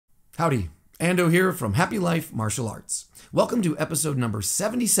Howdy, Ando here from Happy Life Martial Arts. Welcome to episode number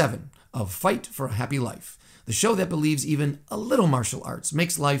 77 of Fight for a Happy Life, the show that believes even a little martial arts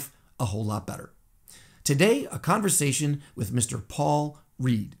makes life a whole lot better. Today, a conversation with Mr. Paul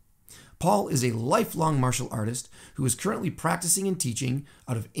Reed. Paul is a lifelong martial artist who is currently practicing and teaching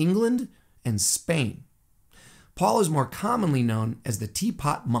out of England and Spain. Paul is more commonly known as the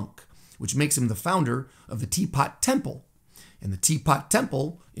Teapot Monk, which makes him the founder of the Teapot Temple. And the Teapot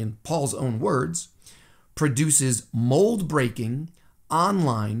Temple, in Paul's own words, produces mold-breaking,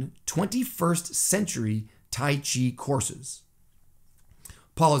 online, 21st century Tai Chi courses.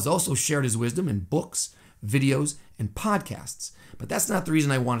 Paul has also shared his wisdom in books, videos, and podcasts, but that's not the reason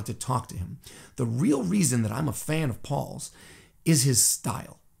I wanted to talk to him. The real reason that I'm a fan of Paul's is his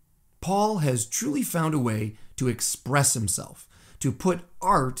style. Paul has truly found a way to express himself, to put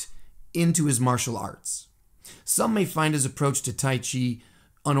art into his martial arts. Some may find his approach to Tai Chi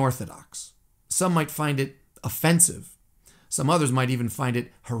unorthodox. Some might find it offensive. Some others might even find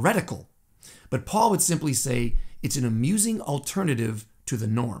it heretical. But Paul would simply say it's an amusing alternative to the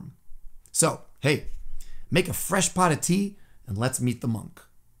norm. So, hey, make a fresh pot of tea and let's meet the monk.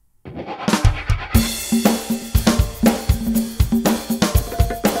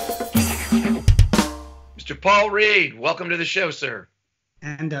 Mr. Paul Reed, welcome to the show, sir.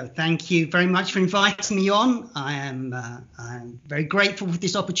 Ando, thank you very much for inviting me on. I'm very grateful for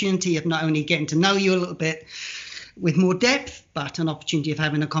this opportunity of not only getting to know you a little bit with more depth, but an opportunity of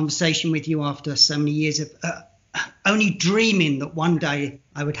having a conversation with you after so many years of only dreaming that one day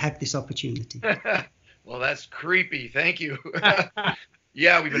I would have this opportunity. Well, that's creepy. Thank you.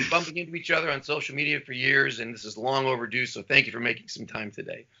 Yeah, we've been bumping into each other on social media for years, and this is long overdue, so thank you for making some time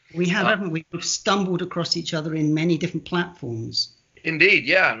today. We have, haven't we? We've stumbled across each other in many different platforms. Indeed,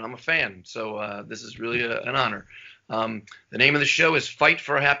 yeah, and I'm a fan, so this is really an honor. The name of the show is Fight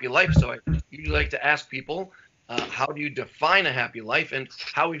for a Happy Life, so I usually like to ask people, how do you define a happy life, and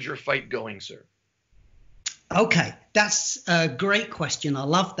how is your fight going, sir? Okay, that's a great question. I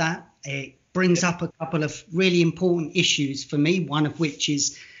love that. It brings up a couple of really important issues for me, one of which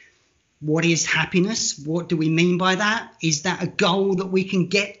is, what is happiness? What do we mean by that? Is that a goal that we can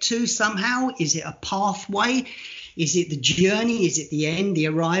get to somehow? Is it a pathway? Is it the journey? Is it the end, the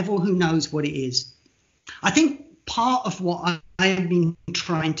arrival? Who knows what it is? I think part of what I've been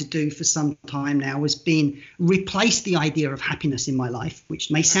trying to do for some time now has been replace the idea of happiness in my life,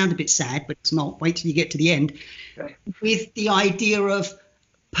 which may sound a bit sad, but it's not. Wait till you get to the end. Okay. With the idea of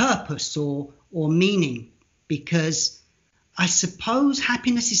purpose or meaning, because I suppose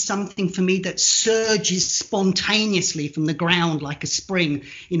happiness is something for me that surges spontaneously from the ground like a spring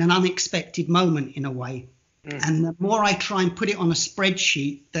in an unexpected moment in a way. And the more I try and put it on a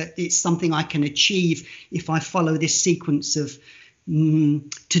spreadsheet that it's something I can achieve if I follow this sequence of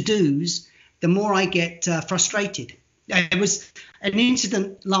to-dos, the more I get frustrated. There was an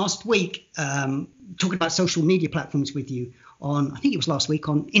incident last week talking about social media platforms with you on, I think it was last week,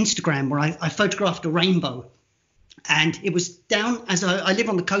 on Instagram, where I photographed a rainbow. And it was down, as I live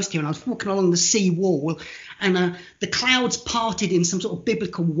on the coast here, and I was walking along the sea wall, and the clouds parted in some sort of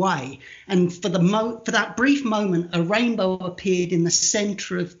biblical way. And for that brief moment, a rainbow appeared in the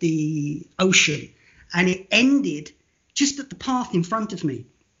center of the ocean, and it ended just at the path in front of me.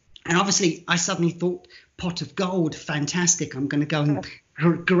 And obviously, I suddenly thought, pot of gold, fantastic. I'm going to go and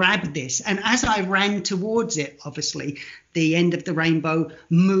grab this. And as I ran towards it, obviously, the end of the rainbow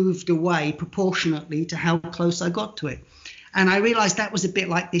moved away proportionately to how close I got to it. And I realized that was a bit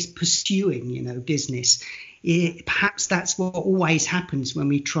like this pursuing, business. Perhaps that's what always happens when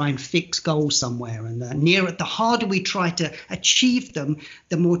we try and fix goals somewhere. And the harder we try to achieve them,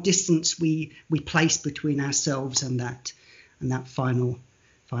 the more distance we place between ourselves and that final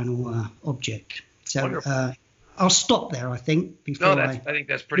object. So I'll stop there, I think. I think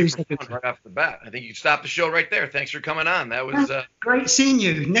that's pretty profound right off the bat. I think you stopped the show right there. Thanks for coming on. That was great seeing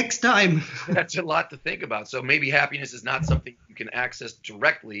you. Next time. That's a lot to think about. So maybe happiness is not something you can access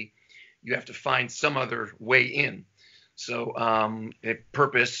directly. You have to find some other way in. So a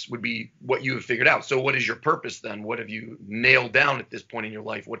purpose would be what you have figured out. So what is your purpose then? What have you nailed down at this point in your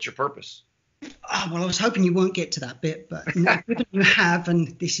life? What's your purpose? Oh, well, I was hoping you won't get to that bit, but given you have,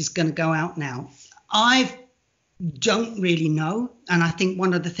 and this is going to go out now. I don't really know. And I think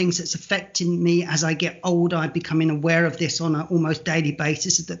one of the things that's affecting me as I get older, I'm becoming aware of this on an almost daily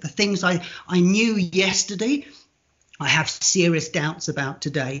basis, is that the things I knew yesterday, I have serious doubts about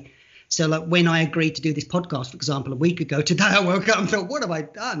today. So like when I agreed to do this podcast, for example, a week ago today, I woke up and thought, what have I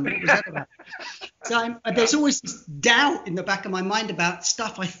done? What was that about? So there's always this doubt in the back of my mind about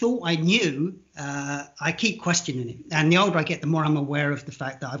stuff I thought I knew. I keep questioning it. And the older I get, the more I'm aware of the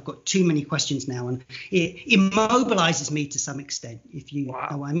fact that I've got too many questions now. And it immobilizes me to some extent, if you know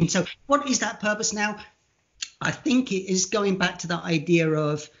what I mean. So what is that purpose now? I think it is going back to the idea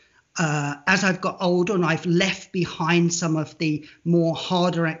of as I've got older and I've left behind some of the more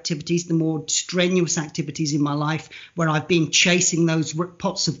harder activities, the more strenuous activities in my life where I've been chasing those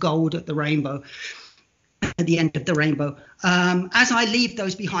pots of gold at the rainbow, at the end of the rainbow. As I leave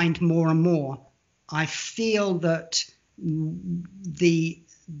those behind more and more, I feel that the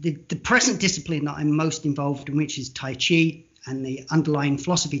present discipline that I'm most involved in, which is Tai Chi, and the underlying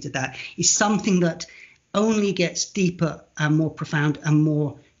philosophy to that, is something that only gets deeper and more profound and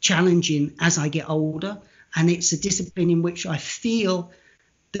more challenging as I get older. And it's a discipline in which I feel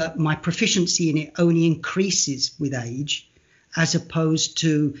that my proficiency in it only increases with age, as opposed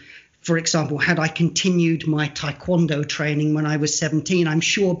to, for example, had I continued my taekwondo training when I was 17, I'm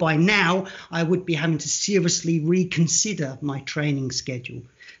sure by now I would be having to seriously reconsider my training schedule.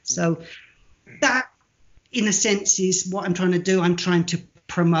 So that, in a sense, is what I'm trying to do. I'm trying to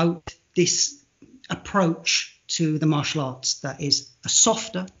promote this approach to the martial arts that is a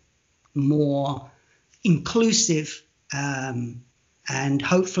softer, more inclusive, and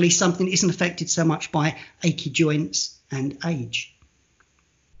hopefully something that isn't affected so much by achy joints and age.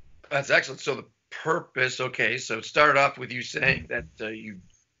 That's excellent. So the purpose, okay, so it started off with you saying that you're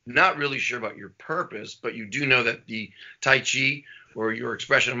not really sure about your purpose, but you do know that the Tai Chi or your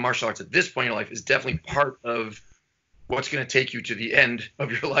expression of martial arts at this point in your life is definitely part of what's going to take you to the end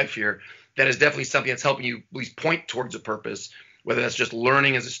of your life here. That is definitely something that's helping you at least point towards a purpose, whether that's just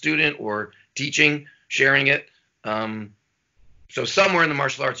learning as a student or teaching, sharing it. So somewhere in the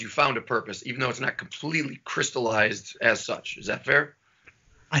martial arts you found a purpose, even though it's not completely crystallized as such. Is that fair?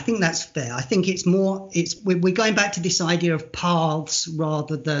 I think that's fair. I think we're going back to this idea of paths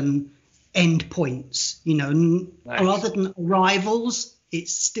rather than end points, nice. Rather than arrivals.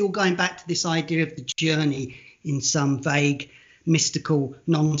 It's still going back to this idea of the journey in some vague, mystical,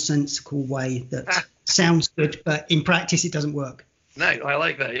 nonsensical way that sounds good, but in practice it doesn't work. Nice. I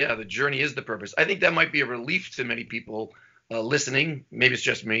like that. Yeah, the journey is the purpose. I think that might be a relief to many people listening. Maybe it's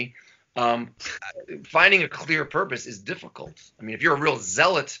just me. Finding a clear purpose is difficult. I mean, if you're a real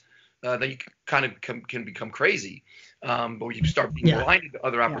zealot, then you kind of can become crazy. But when you start being blinded to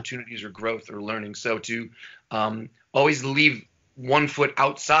other opportunities or growth or learning. So to always leave one foot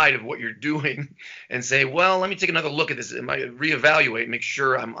outside of what you're doing and say, well, let me take another look at this and reevaluate, make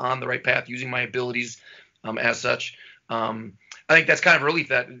sure I'm on the right path, using my abilities as such. I think that's kind of a relief,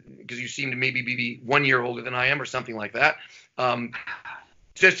 that because you seem to maybe be 1 year older than I am or something like that.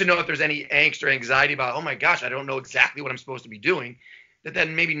 Just to know if there's any angst or anxiety about, oh my gosh, I don't know exactly what I'm supposed to be doing, that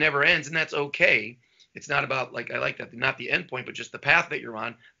maybe never ends, and that's okay. It's not about, I like that, not the end point, but just the path that you're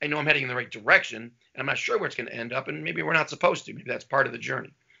on. I know I'm heading in the right direction, and I'm not sure where it's going to end up, and maybe we're not supposed to. Maybe that's part of the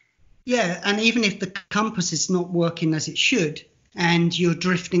journey. Yeah, and even if the compass is not working as it should, and you're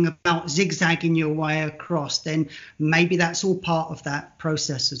drifting about, zigzagging your way across, then maybe that's all part of that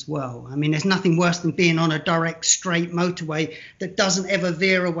process as well. I mean, there's nothing worse than being on a direct, straight motorway that doesn't ever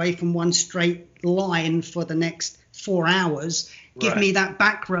veer away from one straight line for the next 4 hours. Give me that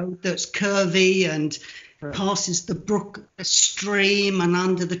back road that's curvy and passes the brook, a stream, and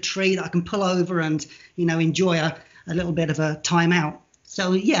under the tree that I can pull over and, enjoy a little bit of a time out.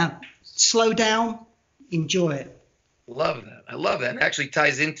 So, yeah, slow down, enjoy it. Love that. I love that. It actually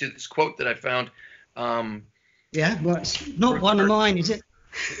ties into this quote that I found. Well, it's not one of mine, is it?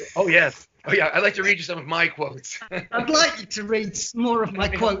 Oh, yes. Oh, yeah. I'd like to read you some of my quotes. I'd like you to read more of my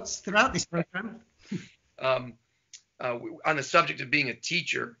quotes throughout this program. On the subject of being a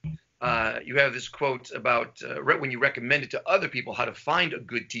teacher, you have this quote about when you recommended to other people how to find a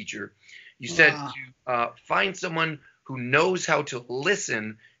good teacher. You said to find someone who knows how to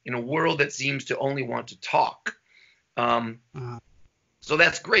listen in a world that seems to only want to talk. So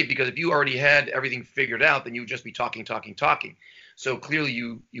that's great, because if you already had everything figured out, then you would just be talking. So clearly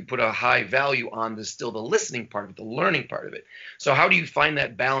you put a high value on the listening part of it, the learning part of it. So how do you find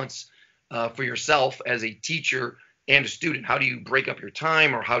that balance for yourself as a teacher and a student? How do you break up your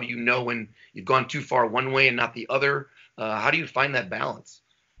time, or how do you know when you've gone too far one way and not the other? How do you find that balance?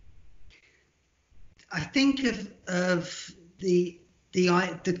 I think of the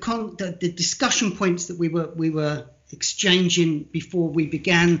discussion points that we were exchanging before we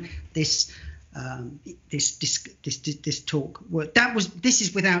began this talk. This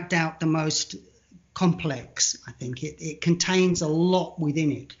is without doubt the most complex. I think it contains a lot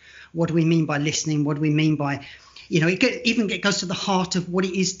within it. What do we mean by listening? What do we mean by, it goes to the heart of what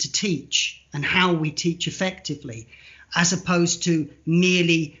it is to teach and how we teach effectively, as opposed to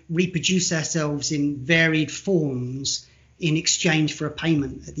merely reproduce ourselves in varied forms in exchange for a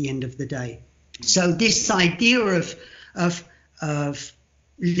payment at the end of the day. So this idea of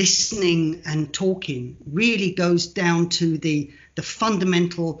listening and talking really goes down to the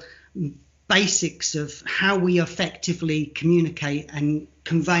fundamental basics of how we effectively communicate and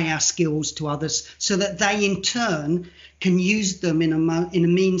convey our skills to others, so that they in turn can use them in a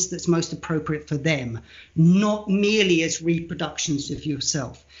means that's most appropriate for them, not merely as reproductions of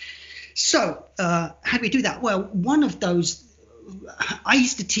yourself. So how do we do that? Well, one of those, I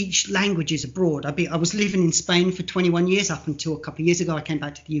used to teach languages abroad. I was living in Spain for 21 years up until a couple of years ago. I came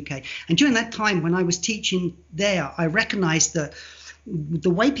back to the UK. And during that time when I was teaching there, I recognized that the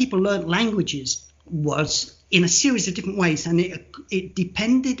way people learned languages was in a series of different ways, and it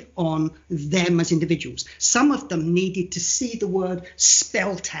depended on them as individuals. Some of them needed to see the word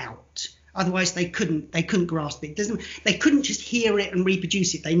spelt out. Otherwise, they couldn't grasp it. They couldn't just hear it and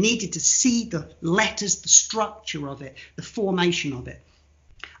reproduce it. They needed to see the letters, the structure of it, the formation of it.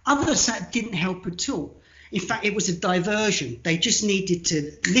 Others, that didn't help at all. In fact, it was a diversion. They just needed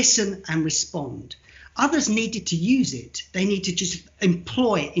to listen and respond. Others needed to use it. They need to just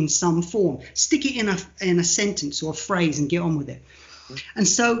employ it in some form, stick it in a sentence or a phrase and get on with it. And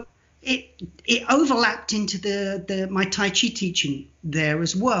so it overlapped into my Tai Chi teaching there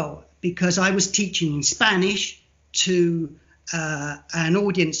as well, because I was teaching in Spanish to an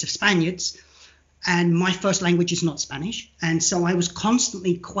audience of Spaniards, and my first language is not Spanish. And so I was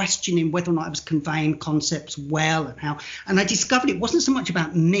constantly questioning whether or not I was conveying concepts well and how. And I discovered it wasn't so much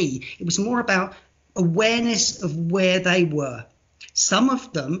about me. It was more about awareness of where they were. Some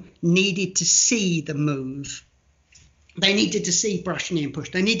of them needed to see the move. They needed to see brush knee and push.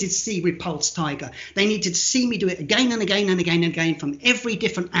 They needed to see repulse tiger. They needed to see me do it again and again and again and again from every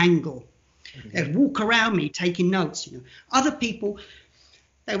different angle. They'd walk around me taking notes. Other people,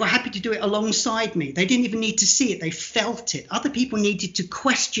 they were happy to do it alongside me. They didn't even need to see it. They felt it. Other people needed to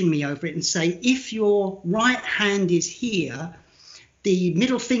question me over it and say, if your right hand is here, the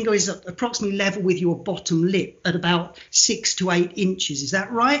middle finger is approximately level with your bottom lip at about 6 to 8 inches. Is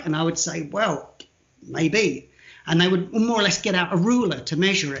that right? And I would say, well, maybe. And they would more or less get out a ruler to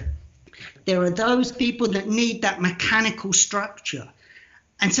measure it. There are those people that need that mechanical structure.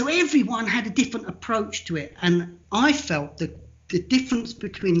 And so everyone had a different approach to it. And I felt that the difference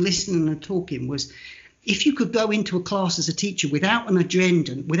between listening and talking was, if you could go into a class as a teacher without an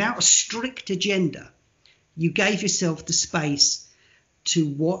agenda, without a strict agenda, you gave yourself the space to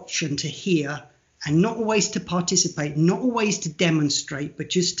watch and to hear, and not always to participate, not always to demonstrate, but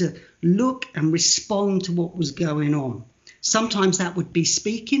just to look and respond to what was going on. Sometimes that would be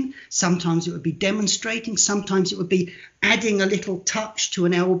speaking, sometimes it would be demonstrating, sometimes it would be adding a little touch to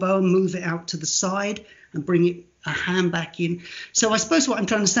an elbow and move it out to the side and bring a hand back in. So I suppose what I'm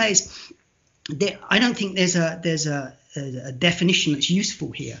trying to say is that I don't think there's a definition that's useful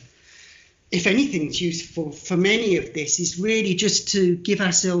here. If anything's useful for many of this is really just to give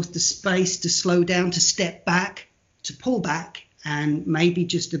ourselves the space to slow down, to step back, to pull back, and maybe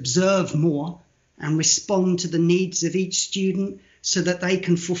just observe more and respond to the needs of each student so that they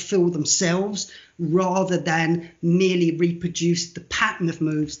can fulfill themselves rather than merely reproduce the pattern of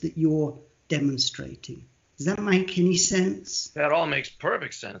moves that you're demonstrating. Does that make any sense? That all makes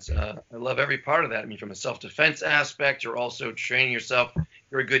perfect sense. I love every part of that. I mean, from a self-defense aspect, you're also training yourself.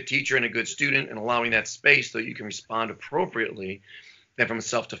 You're a good teacher and a good student and allowing that space so you can respond appropriately. Then from a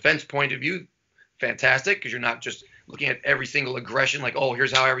self-defense point of view, fantastic, because you're not just looking at every single aggression like, oh,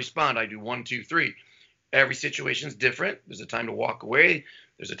 here's how I respond. I do 1, 2, 3. Every situation is different. There's a time to walk away.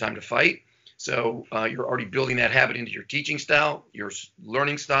 There's a time to fight. So you're already building that habit into your teaching style, your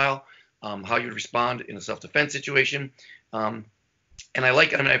learning style, how you would respond in a self-defense situation. And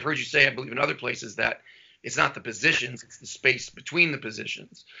I've heard you say, I believe in other places, that it's not the positions, it's the space between the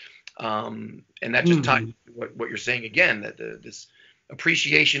positions. And that just ties to what you're saying again, that this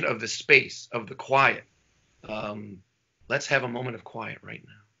appreciation of the space, of the quiet. Let's have a moment of quiet right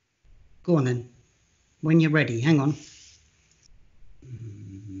now. Go on then. When you're ready, hang on.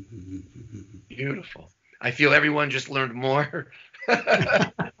 Beautiful. I feel everyone just learned more.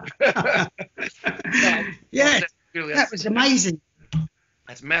 Yes, that was amazing.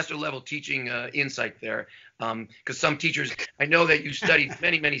 That's master level teaching insight there. Because some teachers, I know that you studied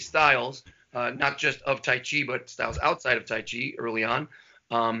many, many styles, not just of Tai Chi, but styles outside of Tai Chi early on.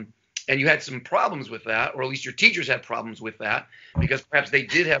 And you had some problems with that, or at least your teachers had problems with that, because perhaps they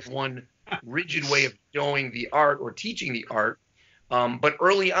did have one rigid way of showing the art or teaching the art. But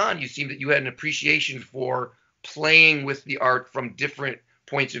early on, you seemed that you had an appreciation for playing with the art from different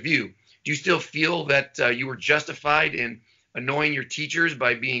points of view. Do you still feel that you were justified in annoying your teachers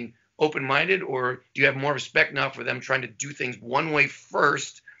by being open-minded, or do you have more respect now for them trying to do things one way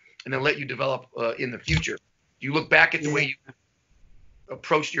first and then let you develop in the future? Do you look back at the way you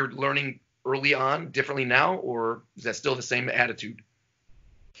approached your learning early on differently now, or is that still the same attitude?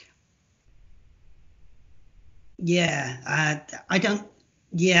 Yeah, I don't.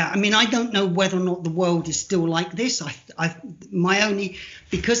 Yeah, I mean, I don't know whether or not the world is still like this.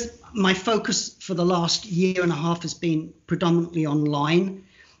 Because my focus for the last year and a half has been predominantly online.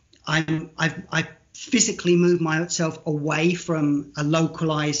 I physically moved myself away from a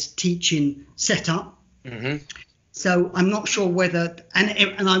localized teaching setup. Mm-hmm. So I'm not sure whether,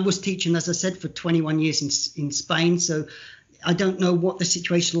 and I was teaching, as I said, for 21 years in Spain. So I don't know what the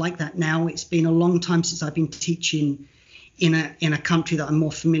situation like that now. It's been a long time since I've been teaching in a country that I'm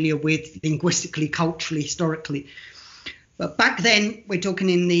more familiar with linguistically, culturally, historically. But back then, we're talking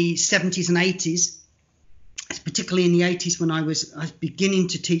in the 70s and 80s, particularly in the 80s when I was beginning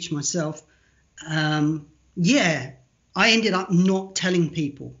to teach myself. I ended up not telling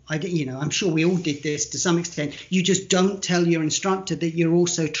people. I'm sure we all did this to some extent. You just don't tell your instructor that you're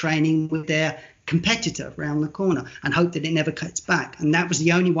also training with their competitor around the corner and hope that it never cuts back. And that was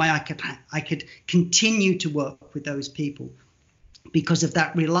the only way I could continue to work with those people, because of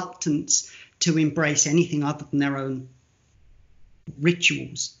that reluctance to embrace anything other than their own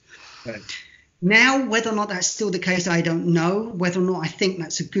rituals. Right. Now, whether or not that's still the case, I don't know. Whether or not I think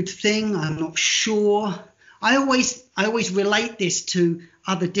that's a good thing, I'm not sure. I always relate this to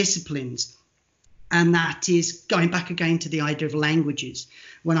other disciplines, and that is going back again to the idea of languages.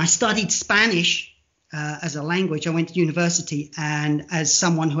 When I studied Spanish as a language, I went to university, and as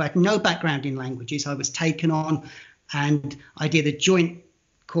someone who had no background in languages, I was taken on, and I did a joint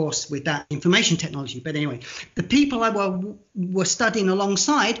course with that information technology. But anyway, the people I were studying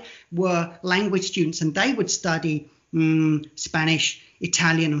alongside were language students, and they would study Spanish,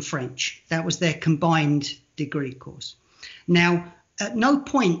 Italian, and French. That was their combined degree course. Now, at no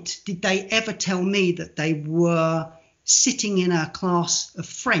point did they ever tell me that they were sitting in a class of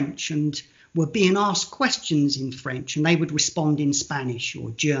French and were being asked questions in French, and they would respond in Spanish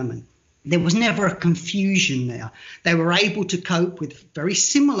or German. There was never a confusion there. They were able to cope with very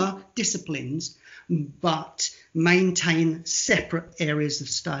similar disciplines, but maintain separate areas of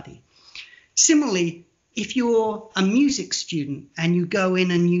study. Similarly, if you're a music student and you go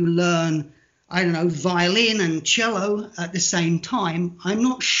in and you learn, I don't know, violin and cello at the same time, I'm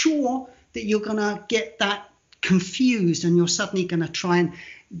not sure that you're going to get that confused and you're suddenly going to try and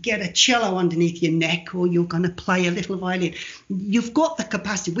get a cello underneath your neck, or you're going to play a little violin. You've got the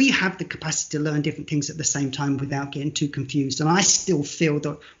capacity. We have the capacity to learn different things at the same time without getting too confused. And I still feel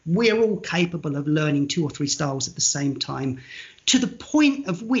that we're all capable of learning 2 or 3 styles at the same time, to the point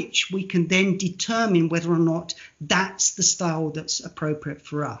of which we can then determine whether or not that's the style that's appropriate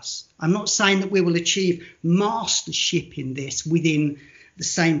for us. I'm not saying that we will achieve mastership in this within the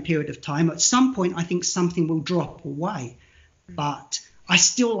same period of time. At some point, I think something will drop away. But I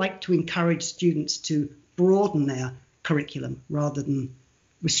still like to encourage students to broaden their curriculum rather than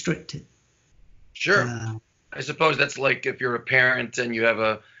restrict it. Sure. I suppose that's like if you're a parent and you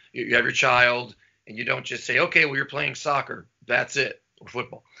have your child, and you don't just say, okay, well, you're playing soccer, that's it, or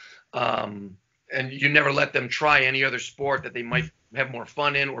football. And you never let them try any other sport that they might have more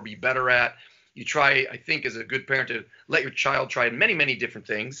fun in or be better at. You try, I think, as a good parent, to let your child try many, many different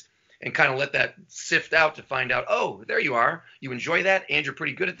things and kind of let that sift out to find out, oh, there you are. You enjoy that, and you're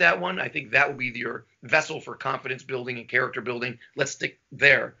pretty good at that one. I think that will be your vessel for confidence building and character building. Let's stick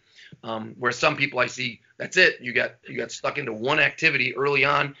there. Where some people I see, that's it. You got stuck into one activity early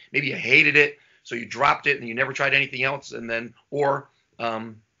on. Maybe you hated it, so you dropped it and you never tried anything else. And then, well, you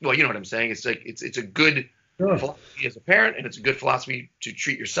know what I'm saying? It's like it's a good philosophy as a parent, and it's a good philosophy to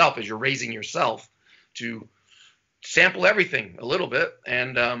treat yourself as you're raising yourself, to sample everything a little bit,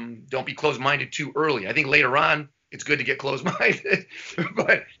 and don't be closed-minded too early. I think later on it's good to get closed-minded,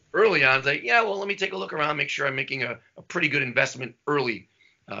 but early on it's like, yeah, well, let me take a look around, make sure I'm making a pretty good investment early,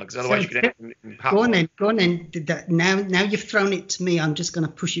 because otherwise you could have go on then. Now you've thrown it to me. I'm just going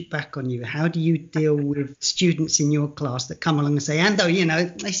to push it back on you. How do you deal with students in your class that come along and say,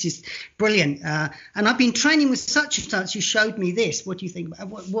 Ando, this is brilliant, and I've been training with such and such, you showed me this, what do you think?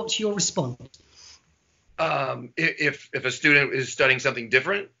 What's your response? If a student is studying something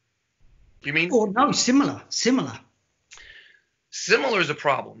different, you mean? Or no, similar. Similar is a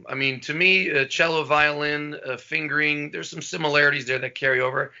problem. I mean, to me, cello, violin, fingering, there's some similarities there that carry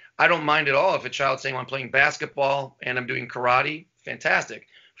over. I don't mind at all if a child's saying, well, I'm playing basketball and I'm doing karate. Fantastic.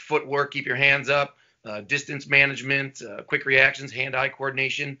 Footwork, keep your hands up, distance management, quick reactions, hand-eye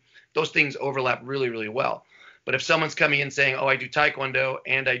coordination. Those things overlap really, really well. But if someone's coming in saying, oh, I do taekwondo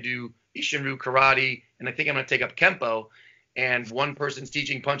and I do Ishinryu karate, and I think I'm going to take up Kempo, and one person's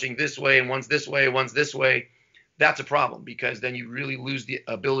teaching punching this way and one's this way, one's this way, that's a problem, because then you really lose the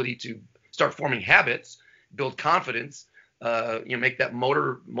ability to start forming habits, build confidence, make that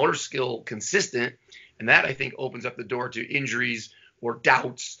motor skill consistent. And that, I think, opens up the door to injuries or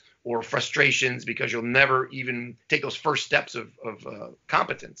doubts or frustrations, because you'll never even take those first steps of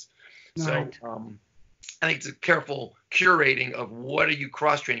competence. Right. So I think it's a careful curating of what are you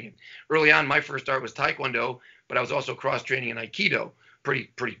cross-training. Early on, my first start was Taekwondo, but I was also cross-training in Aikido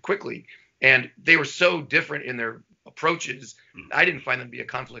pretty quickly. And they were so different in their approaches, I didn't find them to be a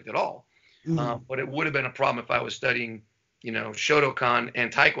conflict at all. But it would have been a problem if I was studying, Shotokan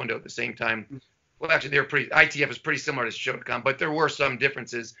and Taekwondo at the same time. Well, actually, ITF is pretty similar to Shotokan, but there were some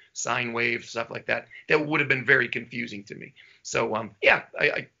differences, sine wave, stuff like that would have been very confusing to me. So,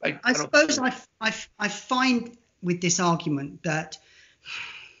 I suppose I find with this argument that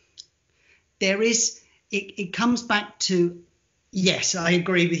there is, it comes back to, yes, I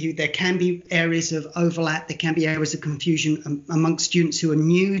agree with you. There can be areas of overlap. There can be areas of confusion amongst students who are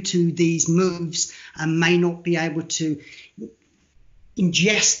new to these moves and may not be able to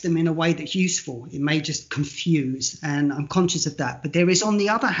ingest them in a way that's useful. It may just confuse, and I'm conscious of that. But there is, on the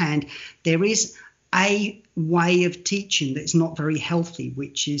other hand, there is a way of teaching that's not very healthy,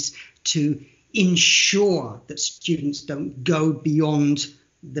 which is to ensure that students don't go beyond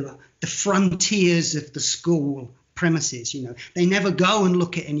the frontiers of the school premises. They never go and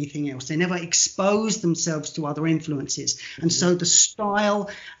look at anything else. They never expose themselves to other influences. And so the style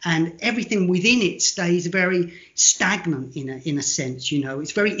and everything within it stays very stagnant in a sense.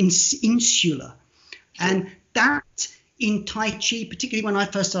 It's very insular. Sure. And that in Tai Chi, particularly when I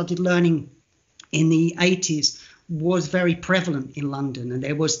first started learning in the 80s, was very prevalent in London. And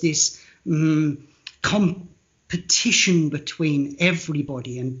there was this competition between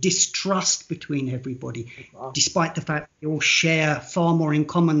everybody and distrust between everybody, despite the fact we all share far more in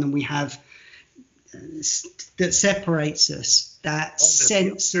common than we have that separates us. That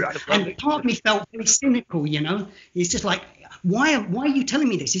sense of, and part of me felt very cynical. It's just like, why are you telling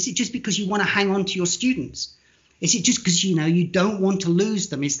me this? Is it just because you want to hang on to your students? Is it just because you don't want to lose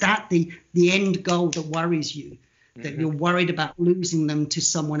them? Is that the end goal that worries you? That you're worried about losing them to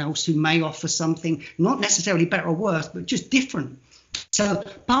someone else who may offer something not necessarily better or worse, but just different. So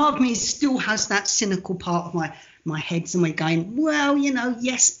part of me still has that cynical part of my head somewhere going, well,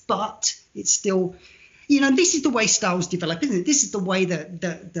 yes, but it's still, this is the way styles develop, isn't it? This is the way that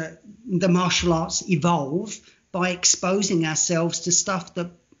the martial arts evolve, by exposing ourselves to stuff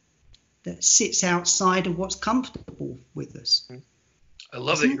that sits outside of what's comfortable with us. I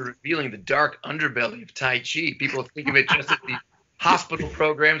love that you're revealing the dark underbelly of Tai Chi. People think of it just as the hospital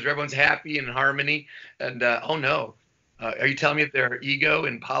programs where everyone's happy and in harmony. And oh no, are you telling me that there are ego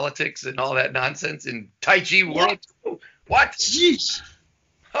and politics and all that nonsense in Tai Chi world? What? Jeez.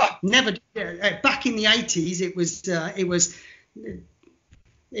 Huh. Never. Back in the 80s, it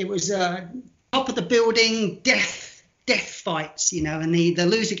was top of the building, death fights, and the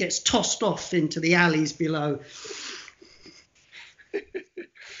loser gets tossed off into the alleys below.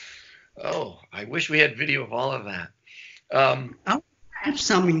 Oh, I wish we had video of all of that. I'll have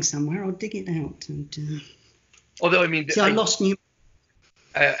something somewhere. I'll dig it out. And, although, I mean, I lost new.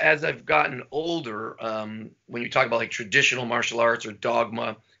 As I've gotten older, when you talk about like traditional martial arts or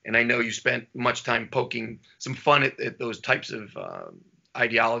dogma, and I know you spent much time poking some fun at those types of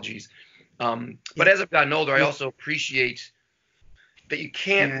ideologies. But as I've gotten older, I also appreciate that you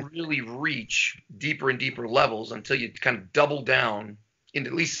can't really reach deeper and deeper levels until you kind of double down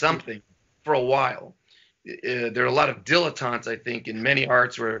into at least something for a while. There are a lot of dilettantes, I think, in many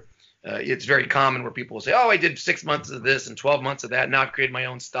arts where it's very common where people will say, oh, I did 6 months of this and 12 months of that. Now I've created my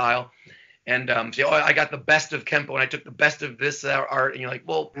own style. And say, oh, I got the best of Kempo and I took the best of this art. And you're like,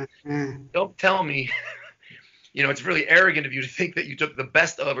 well, don't tell me. It's really arrogant of you to think that you took the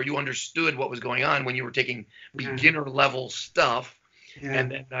best of, or you understood what was going on when you were taking beginner level stuff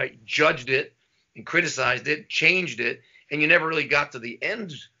and then judged it and criticized it, changed it, and you never really got to the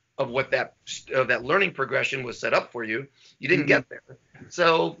end of what that learning progression was set up for you. You didn't get there.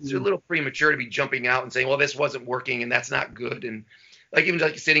 So it's a little premature to be jumping out and saying, well, this wasn't working and that's not good. And even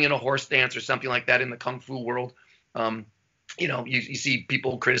like sitting in a horse stance or something like that in the Kung Fu world, you see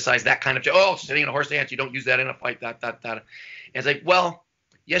people criticize that kind of, oh, sitting in a horse stance, you don't use that in a fight, that. And it's like, well,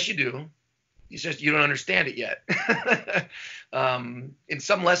 yes, you do. It's just you don't understand it yet. In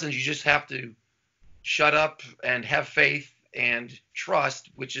some lessons, you just have to shut up and have faith and trust,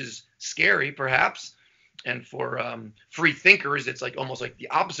 which is scary, perhaps. And for free thinkers, it's like almost like the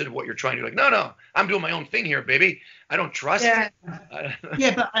opposite of what you're trying to do. Like, no, I'm doing my own thing here, baby. I don't trust. Yeah,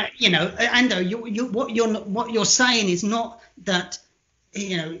 yeah, but Ando, what you're saying is not that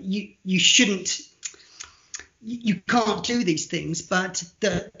you shouldn't, you can't do these things, but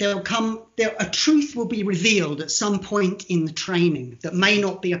a truth will be revealed at some point in the training that may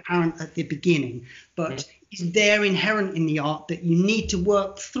not be apparent at the beginning, but is there inherent in the art that you need to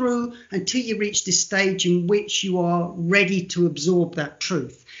work through until you reach this stage in which you are ready to absorb that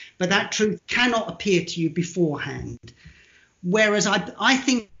truth. But that truth cannot appear to you beforehand. Whereas I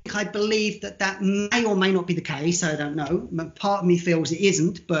believe that may or may not be the case. I don't know. Part of me feels it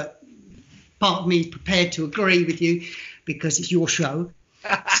isn't, but part of me is prepared to agree with you because it's your show.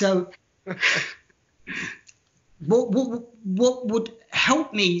 So what would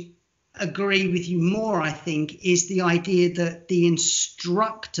help me agree with you more, I think, is the idea that the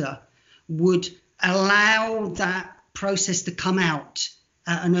instructor would allow that process to come out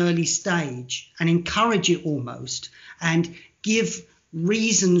at an early stage and encourage it almost, and give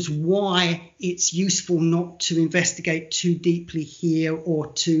reasons why it's useful not to investigate too deeply here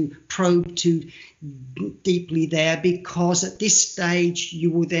or to probe too deeply there, because at this stage you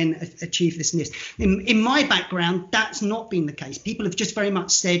will then achieve this and this. In my background, that's not been the case. People have just very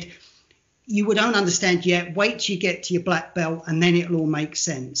much said, you don't understand yet, wait till you get to your black belt and then it'll all make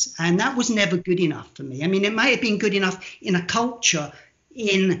sense. And that was never good enough for me. I mean, it may have been good enough in a culture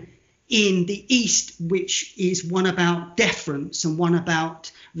in the East, which is one about deference and one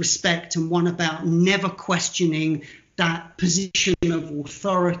about respect and one about never questioning that position of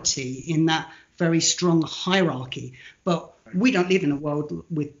authority in that very strong hierarchy. But we don't live in a world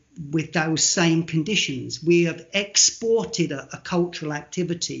with those same conditions. We have exported a cultural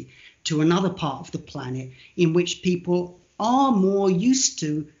activity to another part of the planet in which people are more used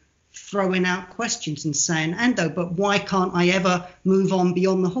to throwing out questions and saying, Ando, but why can't I ever move on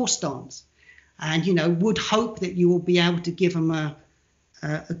beyond the horse stance? And, would hope that you will be able to give them a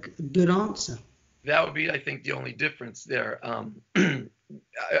good answer. That would be, I think, the only difference there.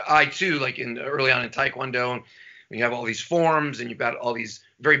 I too, like early on in Taekwondo, when you have all these forms and you've got all these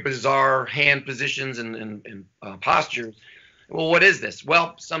very bizarre hand positions and postures. Well, what is this?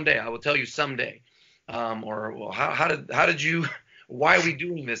 Well, someday I will tell you someday. How did you? Why are we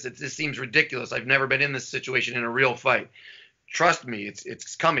doing this? This seems ridiculous. I've never been in this situation in a real fight. Trust me,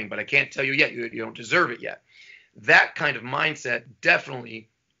 it's coming, but I can't tell you yet. You don't deserve it yet. That kind of mindset definitely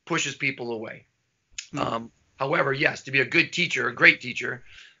pushes people away. However, yes, to be a good teacher, a great teacher,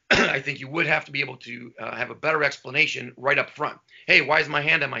 I think you would have to be able to have a better explanation right up front. Hey, why is my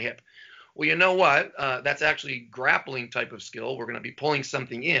hand on my hip? Well, you know what? That's actually grappling type of skill. We're going to be pulling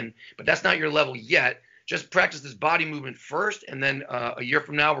something in, but that's not your level yet. Just practice this body movement first, and then a year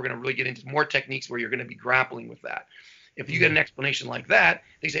from now, we're going to really get into more techniques where you're going to be grappling with that. If you get an explanation like that,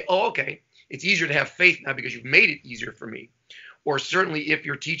 they say, oh, okay, it's easier to have faith now because you've made it easier for me. Or certainly if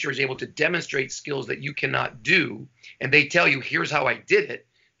your teacher is able to demonstrate skills that you cannot do, and they tell you, here's how I did it,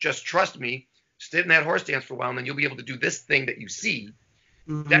 just trust me, sit in that horse stance for a while, and then you'll be able to do this thing that you see.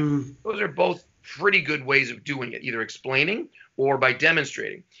 Those are both pretty good ways of doing it, either explaining or by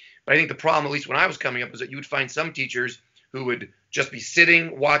demonstrating. But I think the problem, at least when I was coming up, is that you would find some teachers who would just be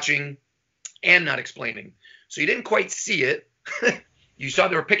sitting, watching, and not explaining. So you didn't quite see it. You saw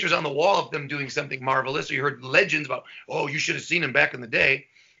there were pictures on the wall of them doing something marvelous, or you heard legends about, oh, you should have seen them back in the day,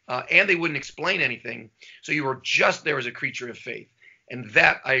 and they wouldn't explain anything. So you were just there as a creature of faith. And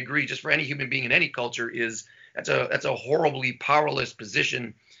that, I agree, just for any human being in any culture, that's a horribly powerless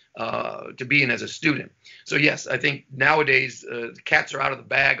position to be in as a student. So yes, I think nowadays the cats are out of the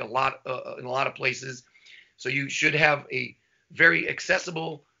bag in a lot of places. So you should have a very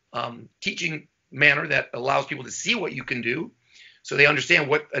accessible teaching manner that allows people to see what you can do, so they understand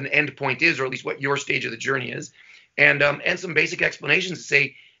what an end point is, or at least what your stage of the journey is, and some basic explanations to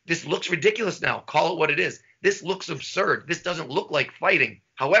say, this looks ridiculous now, call it what it is. This looks absurd. This doesn't look like fighting,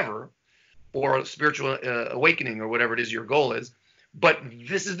 however, or spiritual awakening, or whatever it is your goal is. But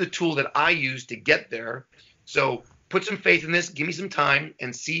this is the tool that I use to get there. So put some faith in this, give me some time,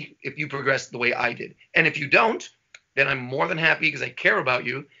 and see if you progress the way I did. And if you don't, then I'm more than happy, because I care about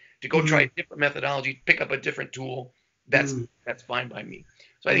you, to go try a different methodology, pick up a different tool. That's fine by me.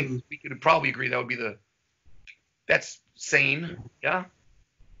 So I think we could probably agree that would be that's sane. Yeah.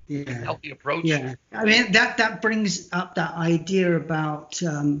 Yeah. healthy approach. Yeah. I mean, that brings up that idea about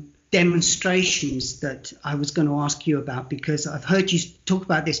demonstrations that I was going to ask you about, because I've heard you talk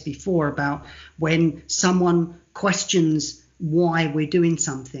about this before, about when someone questions why we're doing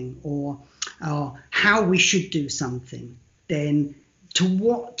something or how we should do something, then to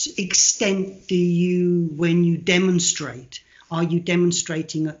what extent do you, when you demonstrate, are you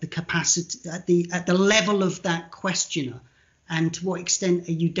demonstrating at the capacity, at the level of that questioner? And to what extent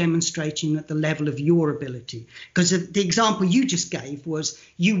are you demonstrating at the level of your ability? Because the example you just gave was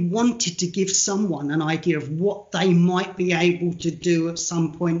you wanted to give someone an idea of what they might be able to do at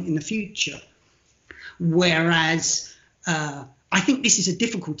some point in the future. Whereas I think this is a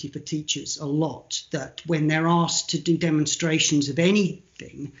difficulty for teachers a lot, that when they're asked to do demonstrations of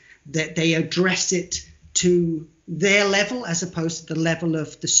anything, that they address it to their level as opposed to the level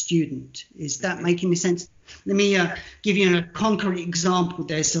of the student. Is that making any sense? Let me give you a concrete example.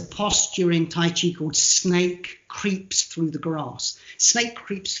 There's a posture in Tai Chi called snake creeps through the grass. Snake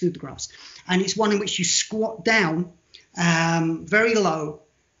creeps through the grass. And it's one in which you squat down very low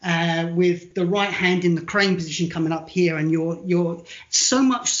with the right hand in the crane position coming up here. And you're so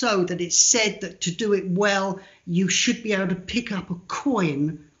much so that it's said that to do it well, you should be able to pick up a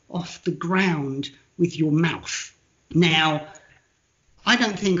coin off the ground with your mouth. Now, I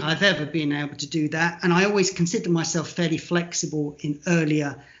don't think I've ever been able to do that, and I always consider myself fairly flexible in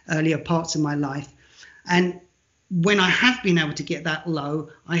earlier parts of my life. And when I have been able to get that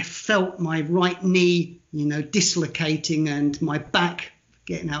low, I felt my right knee, dislocating and my back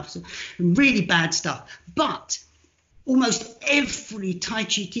getting out. So really bad stuff. But almost every Tai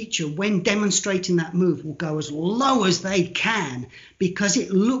Chi teacher, when demonstrating that move, will go as low as they can because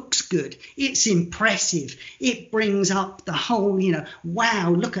it looks good. It's impressive. It brings up the whole, wow,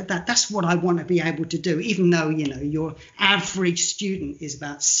 look at that. That's what I want to be able to do, even though, your average student is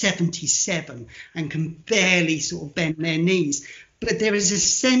about 77 and can barely sort of bend their knees. But there is a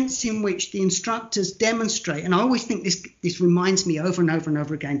sense in which the instructors demonstrate, and I always think this reminds me over and over and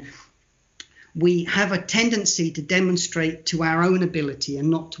over again, we have a tendency to demonstrate to our own ability and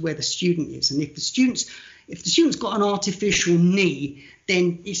not to where the student is. And if the student's got an artificial knee,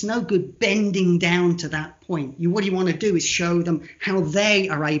 then it's no good bending down to that point. What you want to do is show them how they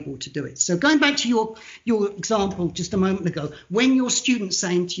are able to do it. So going back to your example just a moment ago, when your student's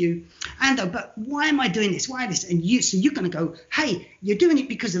saying to you, Ando, but why am I doing this? Why this? And so you're going to go, hey, you're doing it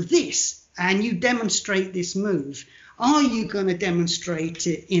because of this, and you demonstrate this move. Are you going to demonstrate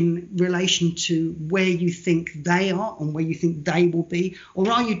it in relation to where you think they are and where you think they will be?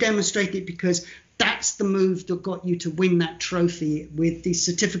 Or are you demonstrating it because that's the move that got you to win that trophy with the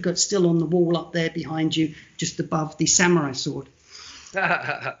certificate still on the wall up there behind you, just above the samurai sword?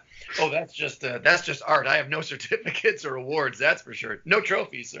 Oh, that's just art. I have no certificates or awards, that's for sure. No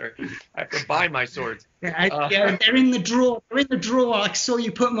trophies, sir. I have to buy my swords. Yeah, they're in the drawer. They're in the drawer. I saw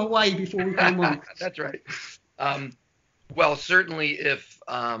you put them away before we came on. That's right. Well, certainly if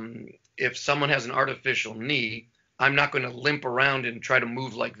someone has an artificial knee, I'm not going to limp around and try to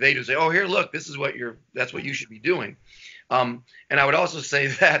move like they do. Say, oh, here, look, this is that's what you should be doing. And I would also say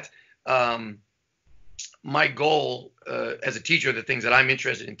that my goal as a teacher, the things that I'm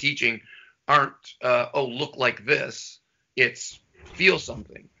interested in teaching aren't, look like this. It's feel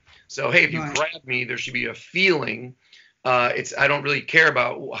something. So, hey, if you grab me, there should be a feeling. I don't really care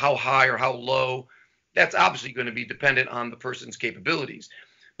about how high or how low. That's obviously going to be dependent on the person's capabilities.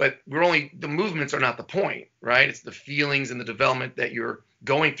 But the movements are not the point, right? It's the feelings and the development that you're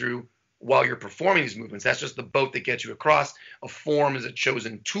going through while you're performing these movements. That's just the boat that gets you across. A form is a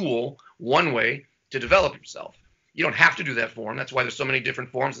chosen tool, one way to develop yourself. You don't have to do that form. That's why there's so many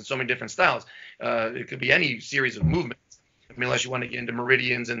different forms and so many different styles. It could be any series of movements. I mean, unless you want to get into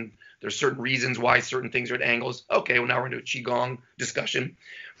meridians and there's certain reasons why certain things are at angles. Okay, well, now we're into a Qigong discussion.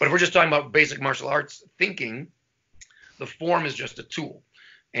 But if we're just talking about basic martial arts thinking, the form is just a tool.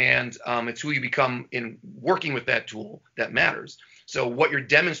 And it's who you become in working with that tool that matters. So what you're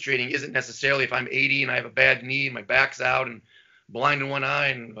demonstrating isn't necessarily if I'm 80 and I have a bad knee and my back's out and blind in one eye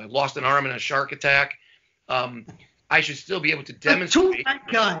and I lost an arm in a shark attack. I should still be able to demonstrate.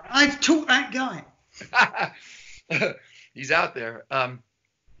 I've taught that guy. He's out there.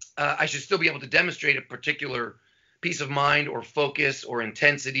 I should still be able to demonstrate a particular peace of mind or focus or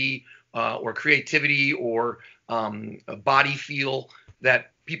intensity or creativity or a body feel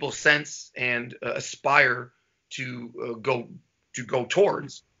that people sense and aspire to go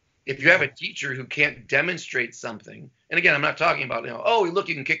towards. If you have a teacher who can't demonstrate something, and again, I'm not talking about, look,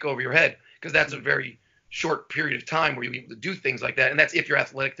 you can kick over your head, because that's a very short period of time where you'll be able to do things like that. And that's if you're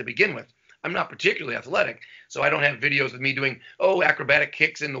athletic to begin with. I'm not particularly athletic, so I don't have videos of me doing, acrobatic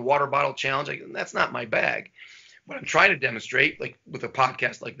kicks in the water bottle challenge. That's not my bag. What I'm trying to demonstrate, like with a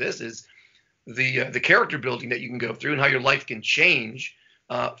podcast like this, is the character building that you can go through and how your life can change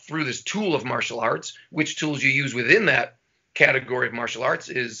through this tool of martial arts. Which tools you use within that category of martial arts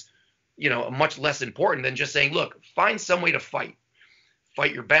is, much less important than just saying, look, find some way to fight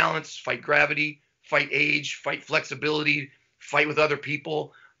your balance, fight gravity, fight age, fight flexibility, fight with other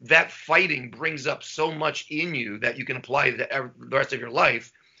people. That fighting brings up so much in you that you can apply to the rest of your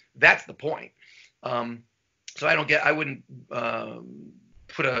life. That's the point. So I wouldn't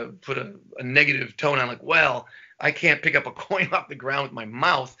put a negative tone on, like, well, I can't pick up a coin off the ground with my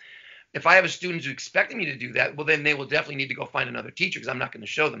mouth. If I have a student who's expecting me to do that, well, then they will definitely need to go find another teacher, because I'm not going to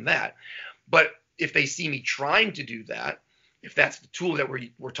show them that. But if they see me trying to do that, if that's the tool that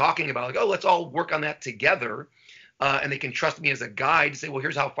we're talking about, like, let's all work on that together, and they can trust me as a guide to say, well,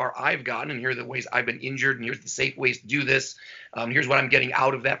 here's how far I've gotten, and here are the ways I've been injured, and here's the safe ways to do this. Here's what I'm getting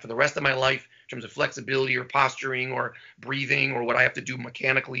out of that for the rest of my life in terms of flexibility or posturing or breathing or what I have to do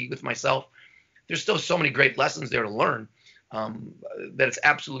mechanically with myself. There's still so many great lessons there to learn, that it's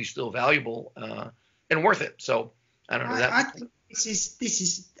absolutely still valuable and worth it. So I don't know. I think this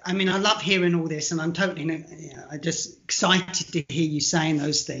is. I mean, I love hearing all this, and I'm totally, I'm just excited to hear you saying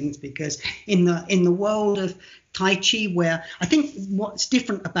those things, because in the world of Tai Chi, where I think what's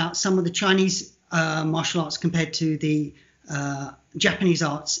different about some of the Chinese martial arts compared to the Japanese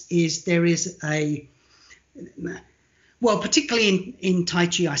arts is there is particularly in Tai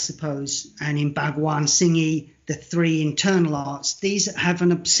Chi, I suppose, and in Bagwan, Xingyi, the three internal arts, these have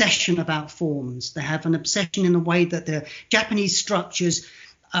an obsession about forms. They have an obsession in the way that the Japanese structures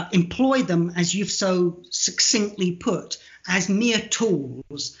employ them, as you've so succinctly put, as mere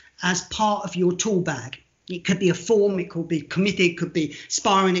tools, as part of your tool bag. It could be a form, it could be committed, it could be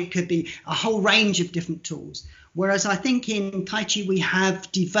sparring, it could be a whole range of different tools. Whereas I think in Tai Chi we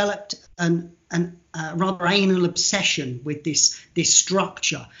have developed a rather anal obsession with this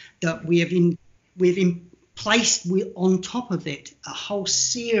structure, that we've placed on top of it a whole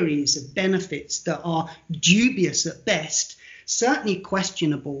series of benefits that are dubious at best, certainly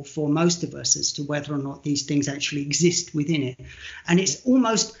questionable for most of us as to whether or not these things actually exist within it. And it's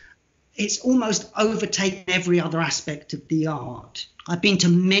almost overtaken every other aspect of the art. I've been to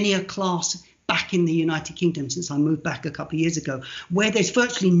many a class back in the United Kingdom since I moved back a couple of years ago, where there's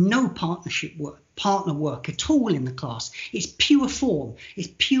virtually no partner work at all in the class. It's pure form. It's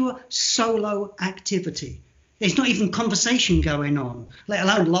pure solo activity. There's not even conversation going on, let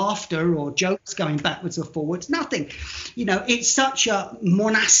alone laughter or jokes going backwards or forwards. Nothing. It's such a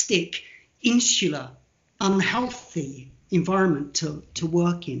monastic, insular, unhealthy environment to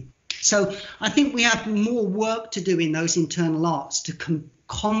work in. So I think we have more work to do in those internal arts to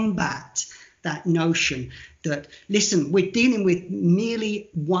combat that notion that, listen, we're dealing with merely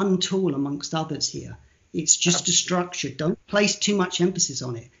one tool amongst others here. It's just a structure. Don't place too much emphasis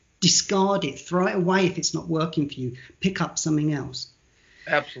on it. Discard it. Throw it away if it's not working for you. Pick up something else.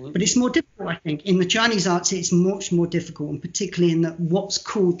 Absolutely. But it's more difficult, I think. In the Chinese arts, it's much more difficult, and particularly in what's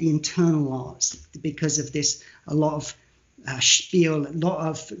called the internal arts, because of this, a lot of spiel, a lot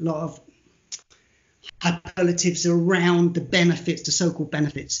of hyperlatives around the benefits, the so-called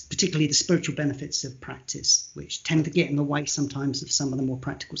benefits, particularly the spiritual benefits of practice, which tend to get in the way sometimes of some of the more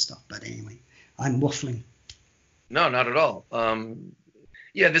practical stuff. But anyway, I'm waffling. No, not at all.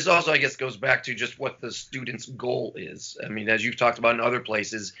 This also, I guess, goes back to just what the student's goal is. I mean, as you've talked about in other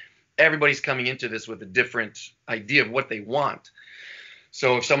places, everybody's coming into this with a different idea of what they want.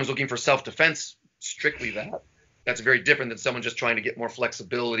 So if someone's looking for self-defense, strictly that's very different than someone just trying to get more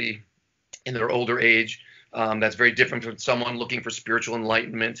flexibility in their older age. That's very different from someone looking for spiritual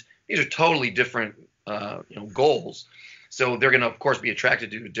enlightenment. These are totally different goals. So they're going to, of course, be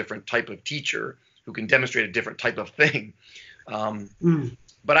attracted to a different type of teacher who can demonstrate a different type of thing.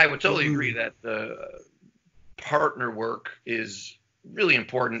 But I would totally agree that the partner work is really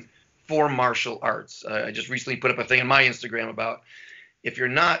important for martial arts. I just recently put up a thing on my Instagram about if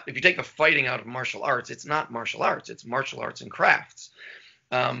you take the fighting out of martial arts, it's not martial arts, it's martial arts and crafts.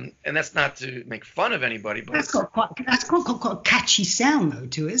 And that's not to make fun of anybody, but that's got quite a catchy sound though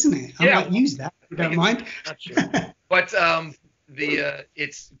too, isn't it? I might use that if you don't mind. Not sure. But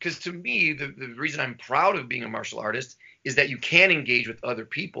it's because to me the reason I'm proud of being a martial artist is that you can engage with other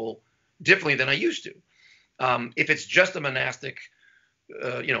people differently than I used to. If it's just a monastic,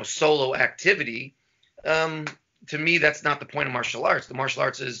 solo activity, to me that's not the point of martial arts. The martial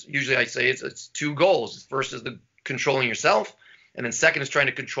arts is usually, I say, it's two goals. First is the controlling yourself, and then second is trying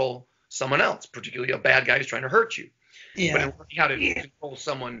to control someone else, particularly a bad guy who's trying to hurt you. Yeah. But in learning how to control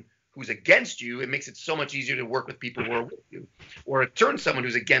someone who's against you, it makes it so much easier to work with people who are with you, or it turns someone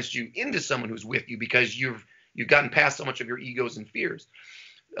who's against you into someone who's with you because you've gotten past so much of your egos and fears.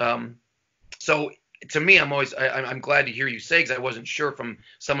 So to me, I'm glad to hear you say, because I wasn't sure from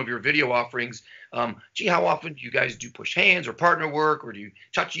some of your video offerings, gee, how often do you guys do push hands or partner work, or do you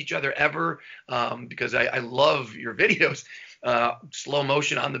touch each other ever? Because I love your videos, slow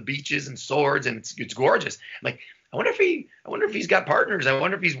motion on the beaches and swords, and it's gorgeous. I'm like, I wonder if he's got partners. I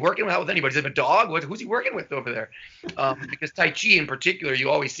wonder if he's working out with anybody. Does he have a dog? Who's he working with over there? Because Tai Chi in particular, you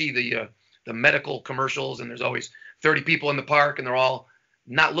always see the medical commercials, and there's always 30 people in the park, and they're all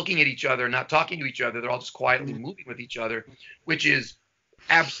not looking at each other, not talking to each other. They're all just quietly moving with each other, which is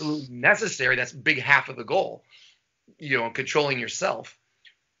absolutely necessary. That's a big half of the goal, controlling yourself.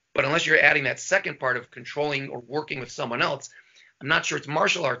 But unless you're adding that second part of controlling or working with someone else, I'm not sure it's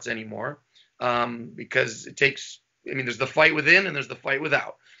martial arts anymore, because it takes, there's the fight within and there's the fight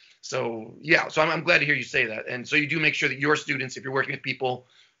without. So yeah, so I'm glad to hear you say that. And so you do make sure that your students, if you're working with people,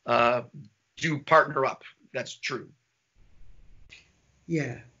 do partner up. That's true.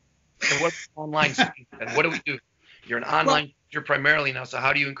 Yeah. And what online students, and what do we do? You're an online teacher primarily now, so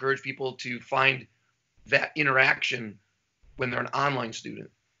how do you encourage people to find that interaction when they're an online student?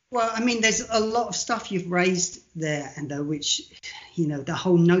 Well, there's a lot of stuff you've raised there, Ando, which, the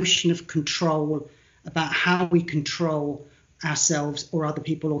whole notion of control, about how we control ourselves or other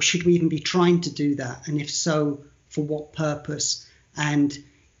people, or should we even be trying to do that? And if so, for what purpose? And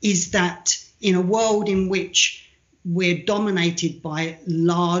is that in a world in which we're dominated by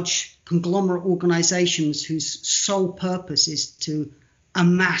large conglomerate organizations whose sole purpose is to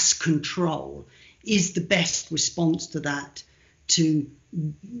amass control, is the best response to that to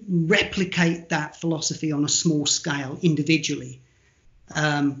replicate that philosophy on a small scale individually?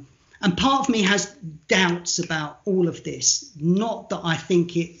 And part of me has doubts about all of this. Not that I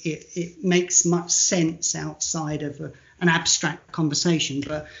think it makes much sense outside of an abstract conversation,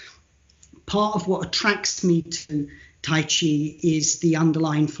 but part of what attracts me to Tai Chi is the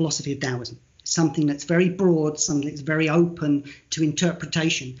underlying philosophy of Taoism, something that's very broad, something that's very open to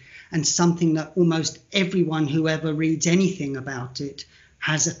interpretation, and something that almost everyone who ever reads anything about it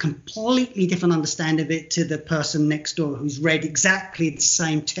has a completely different understanding of it to the person next door who's read exactly the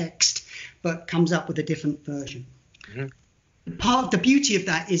same text but comes up with a different version. Mm-hmm. Part of the beauty of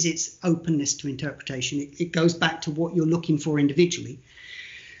that is its openness to interpretation. It goes back to what you're looking for individually.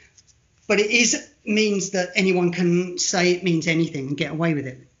 But it means that anyone can say it means anything and get away with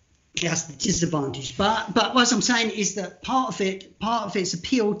it. That's the disadvantage. But what I'm saying is that part of its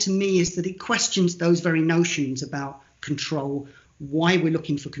appeal to me is that it questions those very notions about control, why we're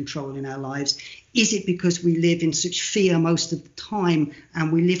looking for control in our lives. Is it because we live in such fear most of the time,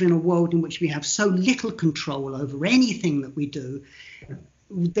 and we live in a world in which we have so little control over anything that we do,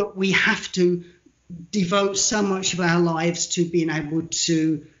 that we have to devote so much of our lives to being able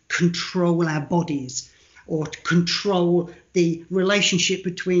to control our bodies, or to control the relationship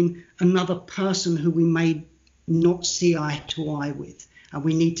between another person who we may not see eye to eye with? And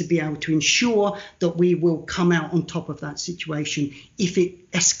we need to be able to ensure that we will come out on top of that situation if it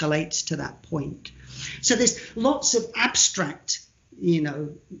escalates to that point. So there's lots of abstract,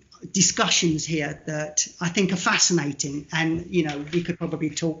 discussions here that I think are fascinating. And, we could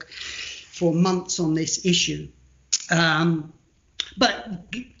probably talk for months on this issue.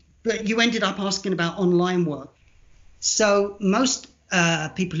 But you ended up asking about online work. So most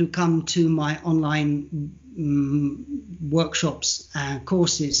people who come to my online workshops and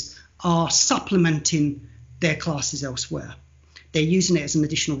courses are supplementing their classes elsewhere. They're using it as an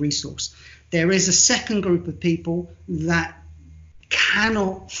additional resource. There is a second group of people that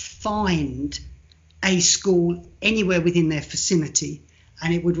cannot find a school anywhere within their vicinity,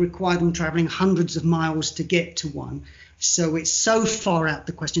 and it would require them traveling hundreds of miles to get to one. So it's so far out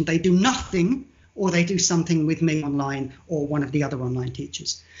the question. They do nothing, or they do something with me online or one of the other online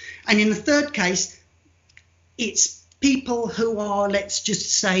teachers. And in the third case, it's people who are, let's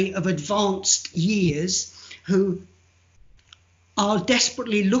just say, of advanced years, who are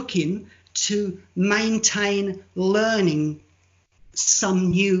desperately looking to maintain learning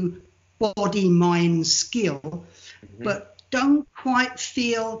some new body-mind skill, but don't quite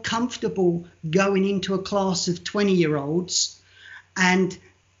feel comfortable going into a class of 20-year-olds and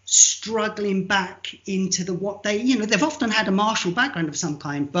struggling back into they've often had a martial background of some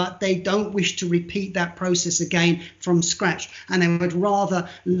kind, but they don't wish to repeat that process again from scratch. And they would rather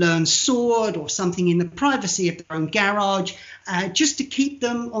learn sword or something in the privacy of their own garage, just to keep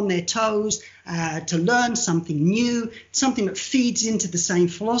them on their toes to learn something new, something that feeds into the same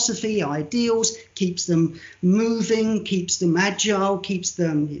philosophy, ideals, keeps them moving, keeps them agile, keeps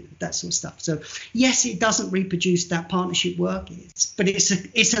them that sort of stuff. So yes, it doesn't reproduce that partnership work, but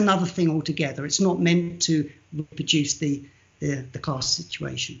it's another thing altogether. It's not meant to reproduce the class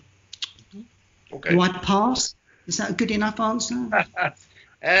situation. Okay. Do I pass? Is that a good enough answer?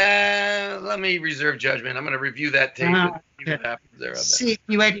 Let me reserve judgment. I'm going to review that tape and see what happens there. See if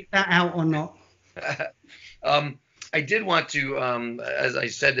you edit that out or not. I did want to, as I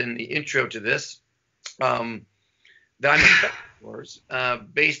said in the intro to this, that I'm a fan of yours,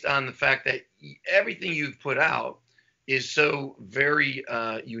 based on the fact that everything you've put out is so very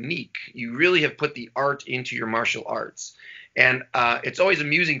unique. You really have put the art into your martial arts. And it's always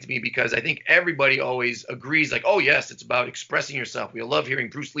amusing to me because I think everybody always agrees, like, oh, yes, it's about expressing yourself. We love hearing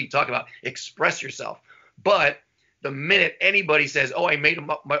Bruce Lee talk about express yourself. But the minute anybody says, oh, I made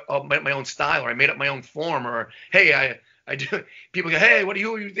my own style, or I made up my own form, or hey, I do, people go, hey, what do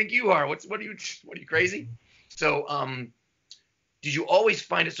you think you are? What are you crazy? So did you always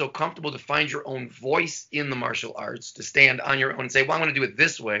find it so comfortable to find your own voice in the martial arts, to stand on your own and say, well, I'm going to do it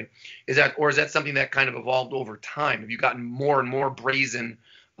this way? Is that something that kind of evolved over time? Have you gotten more and more brazen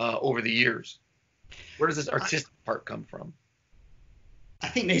over the years? Where does this artistic part come from? I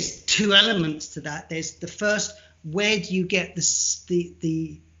think there's two elements to that. There's the first, where do you get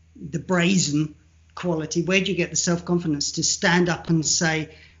the brazen quality? Where do you get the self-confidence to stand up and say,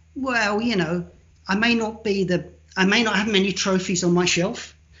 well, I may not have many trophies on my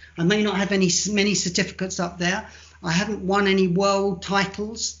shelf. I may not have many certificates up there. I haven't won any world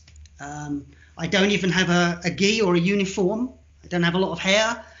titles. I don't even have a gi or a uniform. I don't have a lot of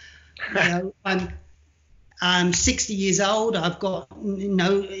hair. I'm 60 years old. I've got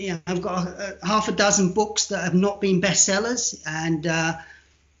half a dozen books that have not been bestsellers, and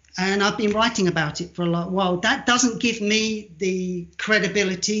I've been writing about it for a while. That doesn't give me the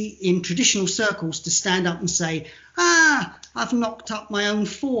credibility in traditional circles to stand up and say, I've knocked up my own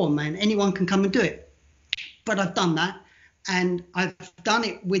form and anyone can come and do it. But I've done that, and I've done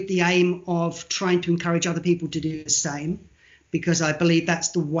it with the aim of trying to encourage other people to do the same, because I believe that's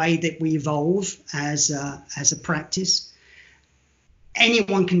the way that we evolve as a practice.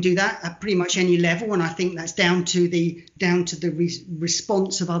 Anyone can do that at pretty much any level, and I think that's down to the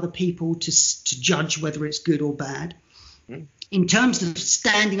response of other people to judge whether it's good or bad. In terms of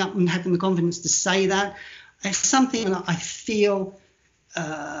standing up and having the confidence to say that, it's something that I feel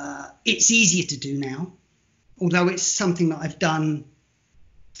it's easier to do now, although it's something that I've done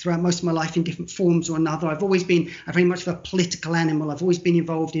throughout most of my life in different forms or another. I've always been very much of a political animal. I've always been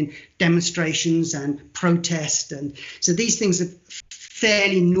involved in demonstrations and protest, and so these things are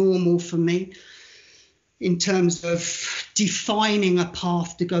fairly normal for me in terms of defining a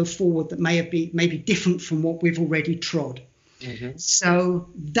path to go forward that may be different from what we've already trod. Mm-hmm. So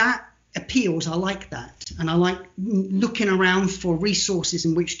that appeals. I like that, and I like looking around for resources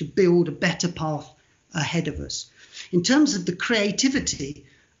in which to build a better path ahead of us. In terms of the creativity,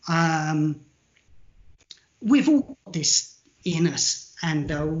 we've all got this in us, and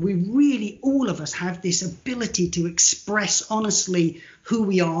we really, all of us, have this ability to express honestly who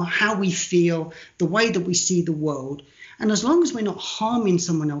we are, how we feel, the way that we see the world. And as long as we're not harming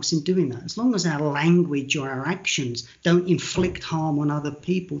someone else in doing that, as long as our language or our actions don't inflict harm on other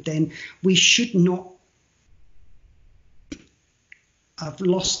people, then we should not. I've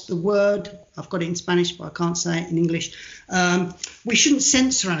lost the word. I've got it in Spanish, but I can't say it in English. We shouldn't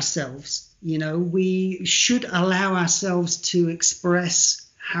censor ourselves. We should allow ourselves to express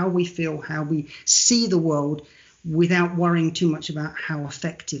how we feel, how we see the world, without worrying too much about how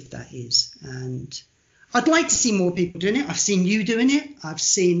effective that is. And I'd like to see more people doing it. I've seen you doing it. I've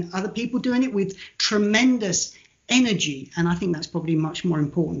seen other people doing it with tremendous energy, and I think that's probably much more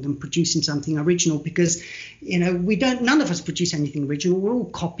important than producing something original, because none of us produce anything original. We're all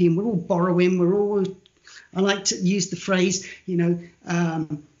copying, we're all borrowing, I like to use the phrase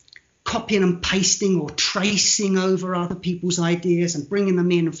copying and pasting or tracing over other people's ideas and bringing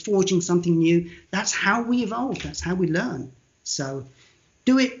them in and forging something new. That's how we evolve, that's how we learn. So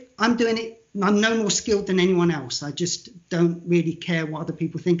do it. I'm doing it. I'm no more skilled than anyone else. I just don't really care what other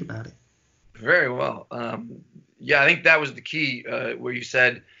people think about it. Very well. Yeah, I think that was the key where you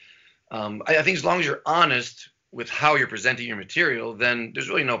said, I think as long as you're honest with how you're presenting your material, then there's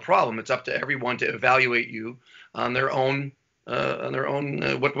really no problem. It's up to everyone to evaluate you on their own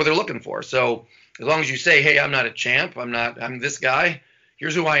what they're looking for. So as long as you say, hey, I'm not a champ, I'm this guy,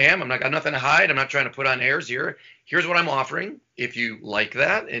 here's who I am, I got nothing to hide, I'm not trying to put on airs here, here's what I'm offering. If you like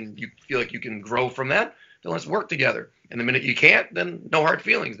that and you feel like you can grow from that, then let's work together. And the minute you can't, then no hard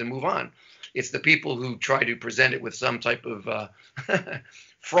feelings, then move on. It's the people who try to present it with some type of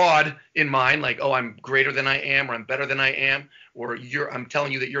fraud in mind, like, oh, I'm greater than I am, or I'm better than I am, or I'm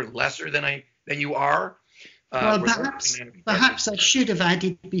telling you that you're lesser than you are. Well, perhaps I should have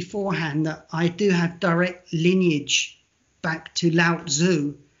added beforehand that I do have direct lineage back to Lao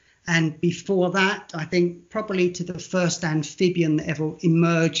Tzu. And before that, I think probably to the first amphibian that ever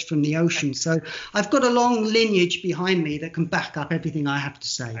emerged from the ocean. So I've got a long lineage behind me that can back up everything I have to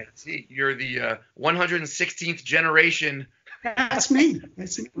say. I see. You're the 116th generation. That's me.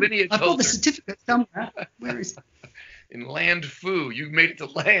 Lineage I've got the certificate somewhere. Where is it? In land fu. You made it to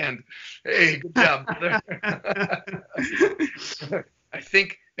land. Hey, good job, brother. I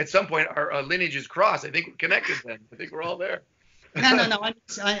think at some point our lineages cross. I think we're connected then. I think we're all there. No.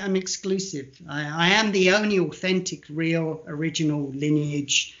 I'm exclusive. I am the only authentic, real, original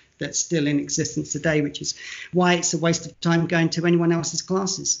lineage that's still in existence today, which is why it's a waste of time going to anyone else's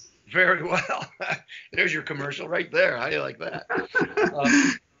classes. Very well. There's your commercial right there. How do you like that?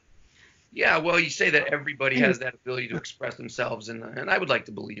 Yeah, well, you say that everybody has that ability to express themselves, and I would like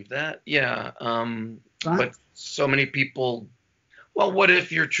to believe that. Yeah. But so many people, well, what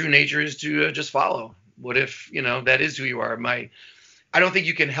if your true nature is to just follow? What if, that is who you are? I don't think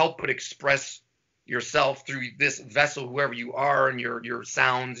you can help but express yourself through this vessel, whoever you are, and your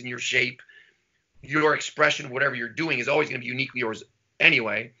sounds and your shape. Your expression, whatever you're doing, is always going to be uniquely yours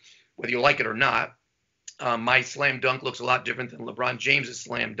anyway, whether you like it or not. My slam dunk looks a lot different than LeBron James's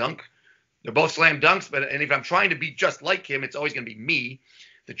slam dunk. They're both slam dunks, and if I'm trying to be just like him, it's always going to be me.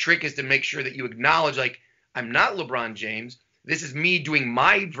 The trick is to make sure that you acknowledge, like, I'm not LeBron James. This is me doing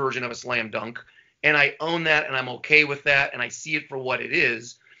my version of a slam dunk, and I own that, and I'm okay with that, and I see it for what it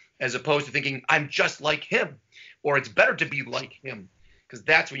is, as opposed to thinking I'm just like him, or it's better to be like him, because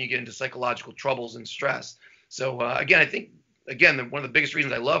that's when you get into psychological troubles and stress. So again, I think, one of the biggest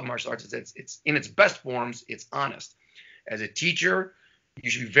reasons I love martial arts is that it's in its best forms, it's honest. As a teacher, you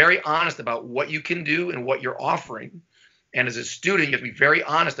should be very honest about what you can do and what you're offering. And as a student, you have to be very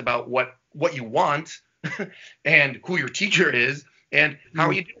honest about what you want and who your teacher is and how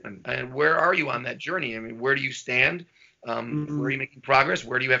are you doing and where are you on that journey. I mean, where do you stand? Where are you making progress?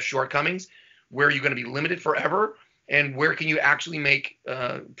 Where do you have shortcomings? Where are you going to be limited forever? And where can you actually make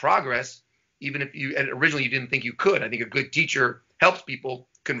progress, even if originally you didn't think you could? I think a good teacher helps people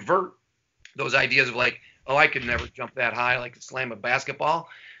convert those ideas of like, oh, I could never jump that high, like slam a basketball.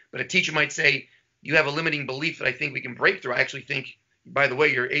 But a teacher might say, you have a limiting belief that I think we can break through. I actually think, by the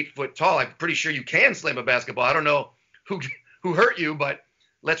way, you're 8 foot tall. I'm pretty sure you can slam a basketball. I don't know who hurt you, but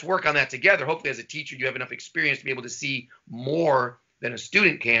let's work on that together. Hopefully, as a teacher, you have enough experience to be able to see more than a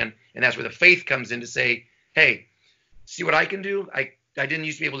student can. And that's where the faith comes in to say, hey, see what I can do? I didn't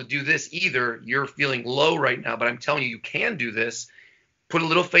used to be able to do this either. You're feeling low right now, but I'm telling you, you can do this. Put a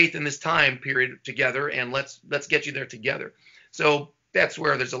little faith in this time period together, and let's get you there together. So that's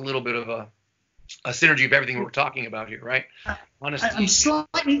where there's a little bit of a synergy of everything we're talking about here, right? I'm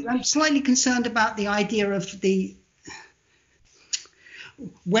slightly concerned about the idea of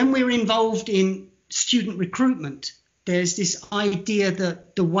when we're involved in student recruitment, there's this idea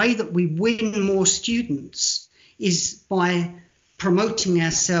that the way that we win more students is by promoting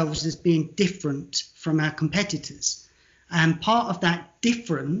ourselves as being different from our competitors. And part of that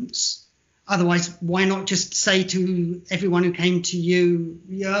difference, otherwise, why not just say to everyone who came to you,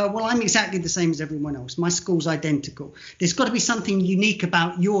 yeah, well, I'm exactly the same as everyone else. My school's identical. There's got to be something unique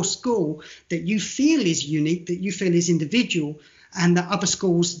about your school that you feel is unique, that you feel is individual, and that other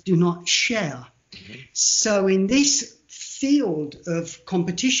schools do not share. Mm-hmm. So in this field of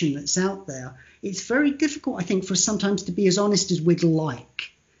competition that's out there, it's very difficult, I think, for us sometimes to be as honest as we'd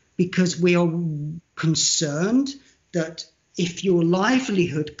like, because we are concerned that if your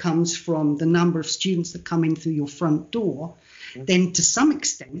livelihood comes from the number of students that come in through your front door, then to some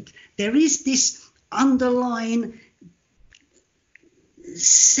extent there is this underlying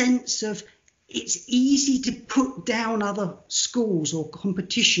sense of it's easy to put down other schools or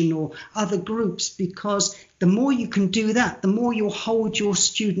competition or other groups, because the more you can do that, the more you'll hold your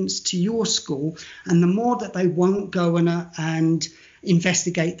students to your school, and the more that they won't go and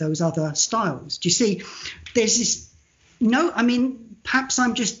investigate those other styles. Do you see? There's this. No, I mean, perhaps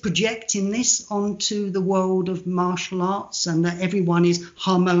I'm just projecting this onto the world of martial arts, and that everyone is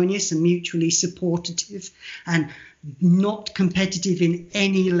harmonious and mutually supportive and not competitive in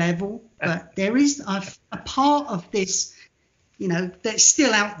any level. But there is a part of this, that's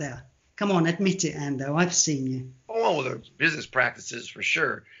still out there. Come on, admit it, Ando. I've seen you. Oh, well, there's business practices for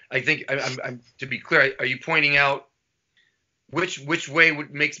sure. I think, I'm to be clear, are you pointing out Which way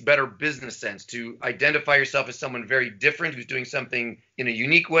makes better business sense? To identify yourself as someone very different who's doing something in a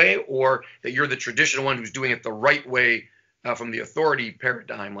unique way, or that you're the traditional one who's doing it the right way from the authority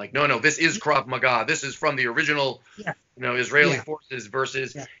paradigm? Like, no, this is Krav Maga. This is from the original, Israeli forces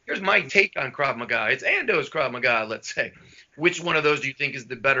versus here's my take on Krav Maga. It's Ando's Krav Maga, let's say. Which one of those do you think is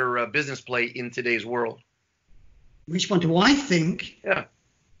the better business play in today's world? Which one do I think? Yeah.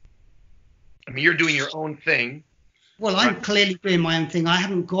 I mean, you're doing your own thing. Well, I'm clearly doing my own thing. I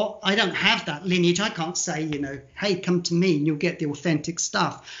don't have that lineage. I can't say, hey, come to me and you'll get the authentic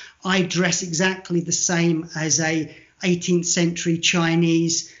stuff. I dress exactly the same as a 18th century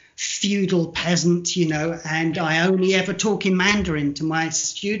Chinese feudal peasant, and I only ever talk in Mandarin to my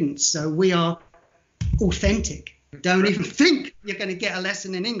students. So we are authentic. Don't even think you're going to get a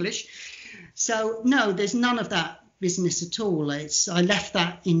lesson in English. So no, there's none of that business at all. I left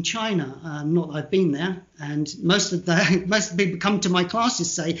that in China. Not that I've been there, and most of the people come to my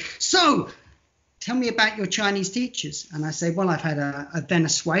classes say, so tell me about your Chinese teachers. And I say, well, I've had a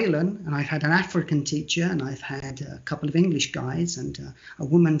Venezuelan, and I've had an African teacher, and I've had a couple of English guys, and a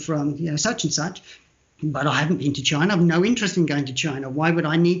woman from such and such. But I haven't been to China. I have no interest in going to China. Why would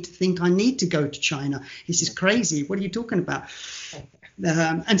I need to think I need to go to China? This is crazy. What are you talking about?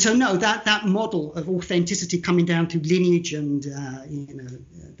 And so, no, that model of authenticity coming down to lineage and,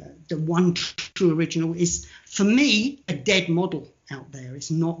 the one true original is, for me, a dead model out there.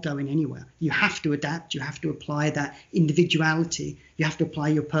 It's not going anywhere. You have to adapt. You have to apply that individuality. You have to apply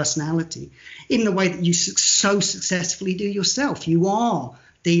your personality in the way that you so successfully do yourself. You are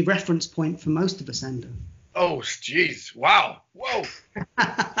the reference point for most of us, Ando. Oh, geez. Wow. Whoa.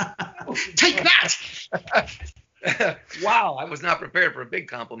 Take that. Wow, I was not prepared for a big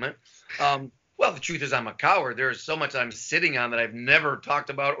compliment. Well, the truth is I'm a coward. There is so much I'm sitting on that I've never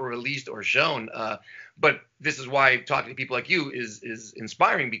talked about or released or shown. But this is why talking to people like you is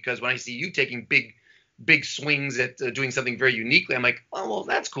inspiring, because when I see you taking big swings at doing something very uniquely, I'm like, oh, well,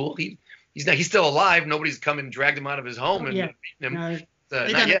 that's cool. He's still alive. Nobody's come and dragged him out of his home and beaten him. No,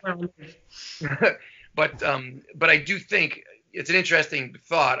 not yet. But I do think it's an interesting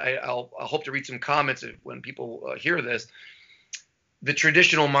thought. I'll hope to read some comments when people hear this. The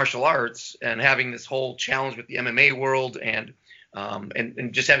traditional martial arts and having this whole challenge with the MMA world and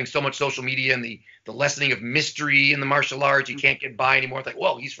just having so much social media and the lessening of mystery in the martial arts. You can't get by anymore. It's like,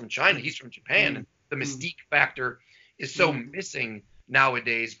 well, he's from China, he's from Japan. And the mystique factor is so missing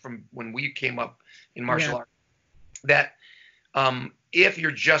nowadays from when we came up in martial arts that if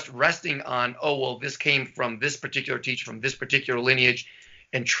you're just resting on, oh, well, this came from this particular teacher, from this particular lineage,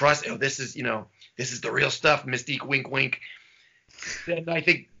 and trust, this is the real stuff, mystique, wink, wink, then I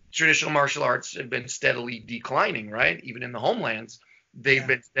think traditional martial arts have been steadily declining, right? Even in the homelands, they've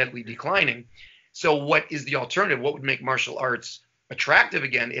been steadily declining. So what is the alternative? What would make martial arts attractive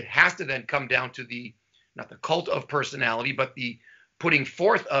again? It has to then come down to not the cult of personality, but the putting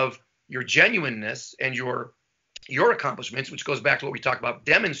forth of your genuineness and your accomplishments, which goes back to what we talked about,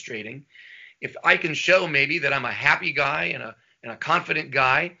 demonstrating. If I can show maybe that I'm a happy guy and a confident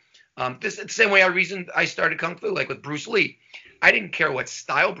guy, this is the same way I started Kung Fu, like with Bruce Lee. I didn't care what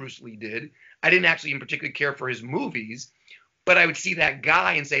style Bruce Lee did. I didn't actually in particular care for his movies, but I would see that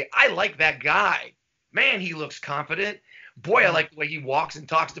guy and say, I like that guy. Man, he looks confident. Boy, I like the way he walks and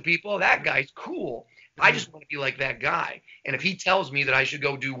talks to people. That guy's cool. I just want to be like that guy. And if he tells me that I should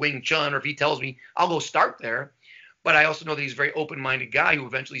go do Wing Chun, or if he tells me, I'll go start there. But I also know that he's a very open-minded guy who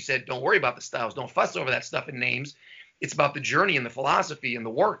eventually said, don't worry about the styles. Don't fuss over that stuff and names. It's about the journey and the philosophy and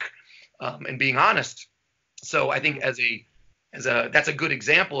the work and being honest. So I think that's a good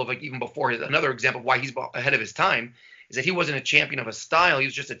example of, like, even before another example of why he's ahead of his time is that he wasn't a champion of a style. He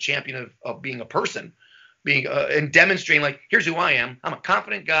was just a champion of being a person, being and demonstrating, like, here's who I am. I'm a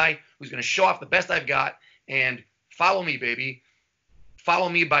confident guy who's going to show off the best I've got, and follow me, baby. Follow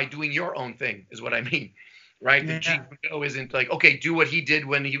me by doing your own thing is what I mean. Right? The Jeet Kune Do isn't like, okay, do what he did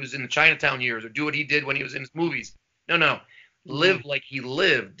when he was in the Chinatown years, or do what he did when he was in his movies. No. Live like he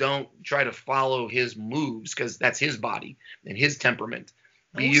lived. Don't try to follow his moves, because that's his body and his temperament.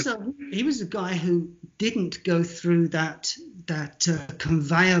 Also, he was a guy who didn't go through that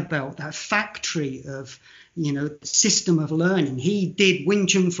conveyor belt, that factory of, system of learning. He did Wing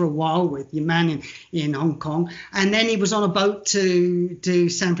Chun for a while with your man in Hong Kong, and then he was on a boat to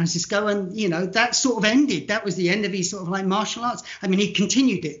San Francisco, and that sort of ended. That was the end of his sort of like martial arts. I mean, he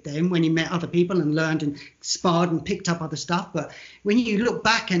continued it then when he met other people and learned and sparred and picked up other stuff. But when you look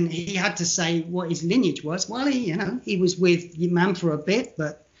back and he had to say what his lineage was, well, he was with your man for a bit.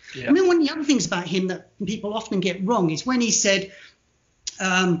 But I mean, one of the other things about him that people often get wrong is when he said,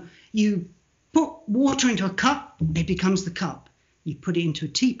 you put water into a cup, it becomes the cup. You put it into a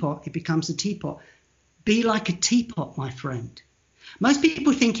teapot, it becomes a teapot. Be like a teapot, my friend. Most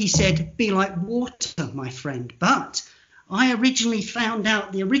people think he said, be like water, my friend. But I originally found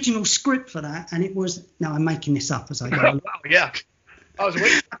out the original script for that, and it was, no, I'm making this up as I go along. Wow, yeah. I was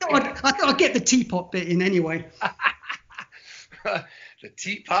waiting. I thought I'd get the teapot bit in anyway. The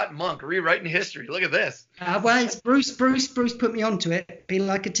Teapot Monk, rewriting history. Look at this. Well, it's Bruce put me onto it. Be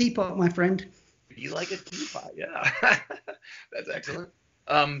like a teapot, my friend. Be like a teapot, yeah. That's excellent.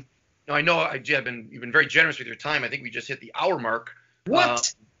 Now I know, Jeb, you've been very generous with your time. I think we just hit the hour mark.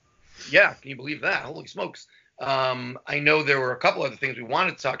 What? Yeah, can you believe that? Holy smokes. I know there were a couple other things we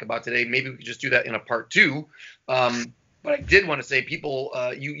wanted to talk about today. Maybe we could just do that in a part 2. But I did want to say, people,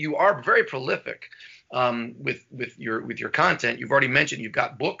 you are very prolific with your content. You've already mentioned you've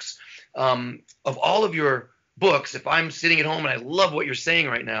got books. Of all of your books, if I'm sitting at home and I love what you're saying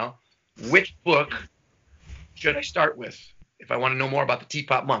right now, which book should I start with? If I want to know more about the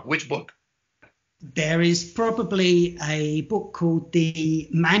Teapot Monk, which book? There is probably a book called The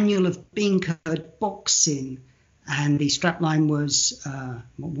Manual of Beancurd Boxing, and the strapline was,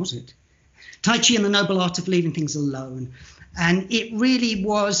 what was it? Tai Chi and the Noble Art of Leaving Things Alone. And it really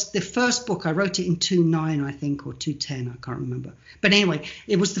was the first book. I wrote it in 2009, I think, or 2010, I can't remember. But anyway,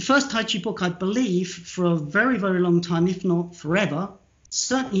 it was the first Tai Chi book, I believe, for a very, very long time, if not forever.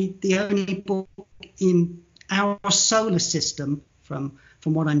 Certainly the only book in our solar system, from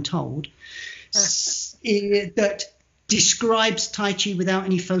what I'm told, that describes Tai Chi without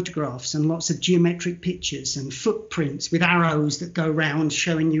any photographs and lots of geometric pictures and footprints with arrows that go round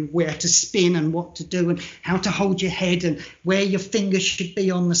showing you where to spin and what to do and how to hold your head and where your fingers should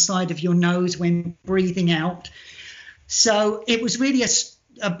be on the side of your nose when breathing out. So it was really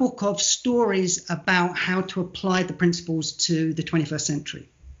a book of stories about how to apply the principles to the 21st century.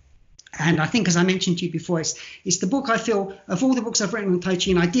 And I think, as I mentioned to you before, it's the book I feel, of all the books I've written on Tai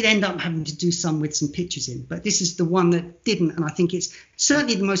Chi, and I did end up having to do some with some pictures in, but this is the one that didn't, and I think it's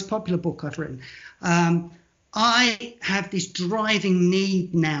certainly the most popular book I've written. I have this driving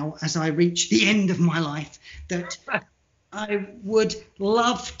need now, as I reach the end of my life, that I would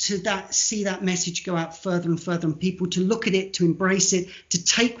love to see that message go out further and further, and people to look at it, to embrace it, to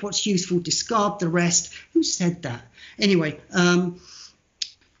take what's useful, discard the rest. Who said that? Anyway,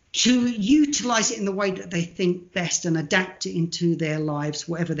 to utilize it in the way that they think best and adapt it into their lives,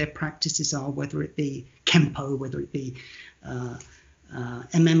 whatever their practices are, whether it be Kempo, whether it be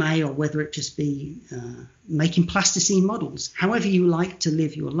MMA, or whether it just be making plasticine models, however you like to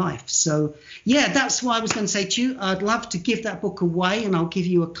live your life. So, yeah, that's why I was going to say to you, I'd love to give that book away, and I'll give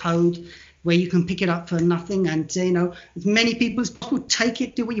you a code where you can pick it up for nothing. And, as many people as possible, take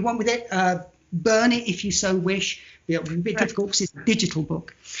it, do what you want with it, burn it if you so wish. It'll be a bit difficult because it's a digital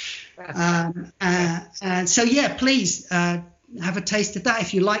book. So, yeah, please have a taste of that.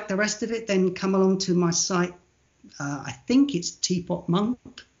 If you like the rest of it, then come along to my site. I think it's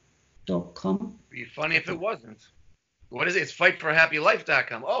teapotmonk.com. It'd be funny if it wasn't. What is it? It's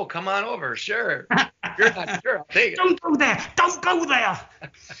fightforhappylife.com. Oh, come on over. Sure. You're not sure. I'll take it. Don't go there. Don't go there.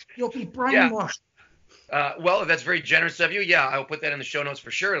 You'll be brainwashed. Well, that's very generous of you. Yeah, I'll put that in the show notes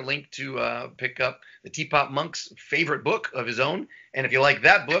for sure. A link to pick up the Teapot Monk's favorite book of his own. And if you like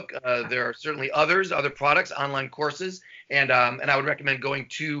that book, there are certainly other products, online courses. And I would recommend going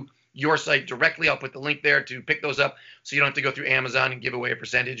to your site directly. I'll put the link there to pick those up so you don't have to go through Amazon and give away a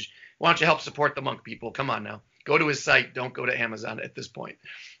percentage. Why don't you help support the monk, people? Come on now. Go to his site. Don't go to Amazon at this point.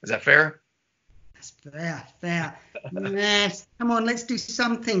 Is that fair? That's fair. Yes. Come on, let's do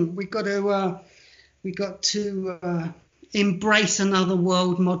something. We got to embrace another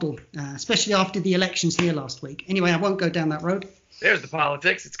world model, especially after the elections here last week. Anyway, I won't go down that road. There's the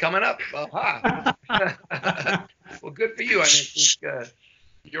politics. It's coming up. Aha. Well, good for you. I think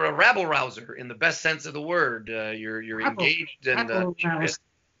you're a rabble rouser in the best sense of the word. You're engaged and no,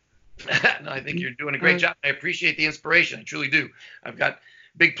 I think you're doing a great job. I appreciate the inspiration. I truly do. I've got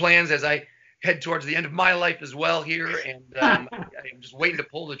big plans as I head towards the end of my life as well here, and I'm just waiting to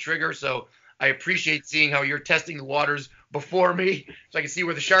pull the trigger. So I appreciate seeing how you're testing the waters before me, so I can see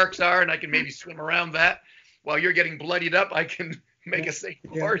where the sharks are, and I can maybe swim around that. While you're getting bloodied up, I can make a safe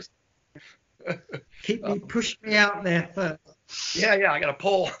course. Push me out there first. Yeah, I got a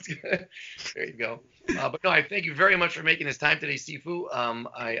pole. There you go. But no, I thank you very much for making this time today, Sifu. I'm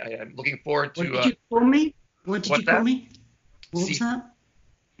looking forward to. What did you call me? What did you call me? What was that?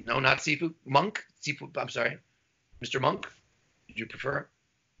 No, not Sifu. Monk. Sifu. I'm sorry, Mr. Monk. Did you prefer?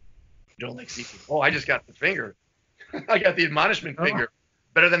 You don't like Sifu? Oh, I just got the finger. I got the admonishment finger.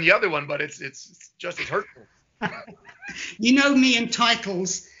 Better than the other one, but it's just as hurtful. You know me and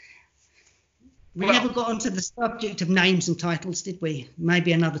titles. We Well, never got onto the subject of names and titles, did we?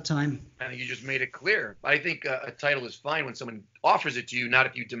 Maybe another time. I think you just made it clear. I think a title is fine when someone offers it to you, not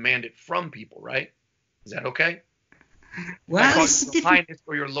if you demand it from people, right? Is that okay? Well, I call it's you Your different. Highness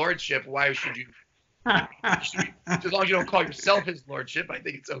or Your Lordship. Why should you? As long as you don't call yourself His Lordship, I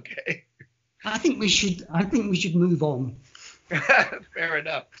think it's okay. I think we should move on. Fair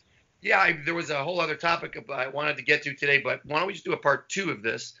enough. Yeah, there was a whole other topic I wanted to get to today, but why don't we just do a part 2 of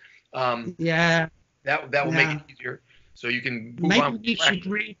this? Yeah. That will make it easier, so you can move on. Maybe we should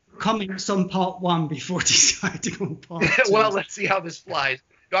read comments on part 1 before deciding on part 2. Well, let's see how this flies.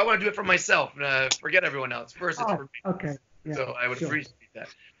 No, I want to do it for myself. Forget everyone else. First, it's for me. Okay. Yeah, So I would sure. appreciate that.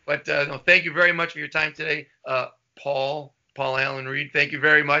 But no, thank you very much for your time today, Paul Allen Reed. Thank you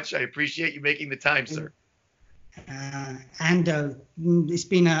very much. I appreciate you making the time, sir. Ando,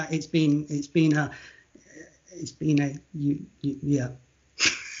 yeah.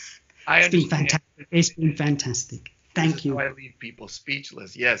 I It's been understand. fantastic. It's been fantastic. Thank you. This is how I leave people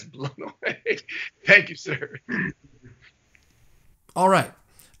speechless. Yes, blown away. Thank you, sir. All right.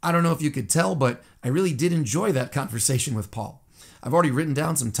 I don't know if you could tell, but I really did enjoy that conversation with Paul. I've already written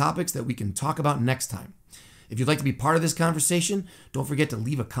down some topics that we can talk about next time. If you'd like to be part of this conversation, don't forget to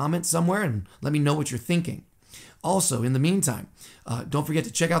leave a comment somewhere and let me know what you're thinking. Also, in the meantime, don't forget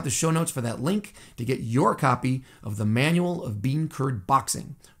to check out the show notes for that link to get your copy of the Manual of Bean Curd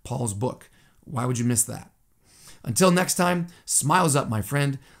Boxing, Paul's book. Why would you miss that? Until next time, smiles up, my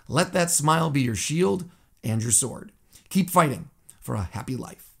friend. Let that smile be your shield and your sword. Keep fighting for a happy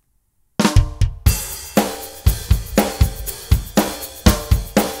life.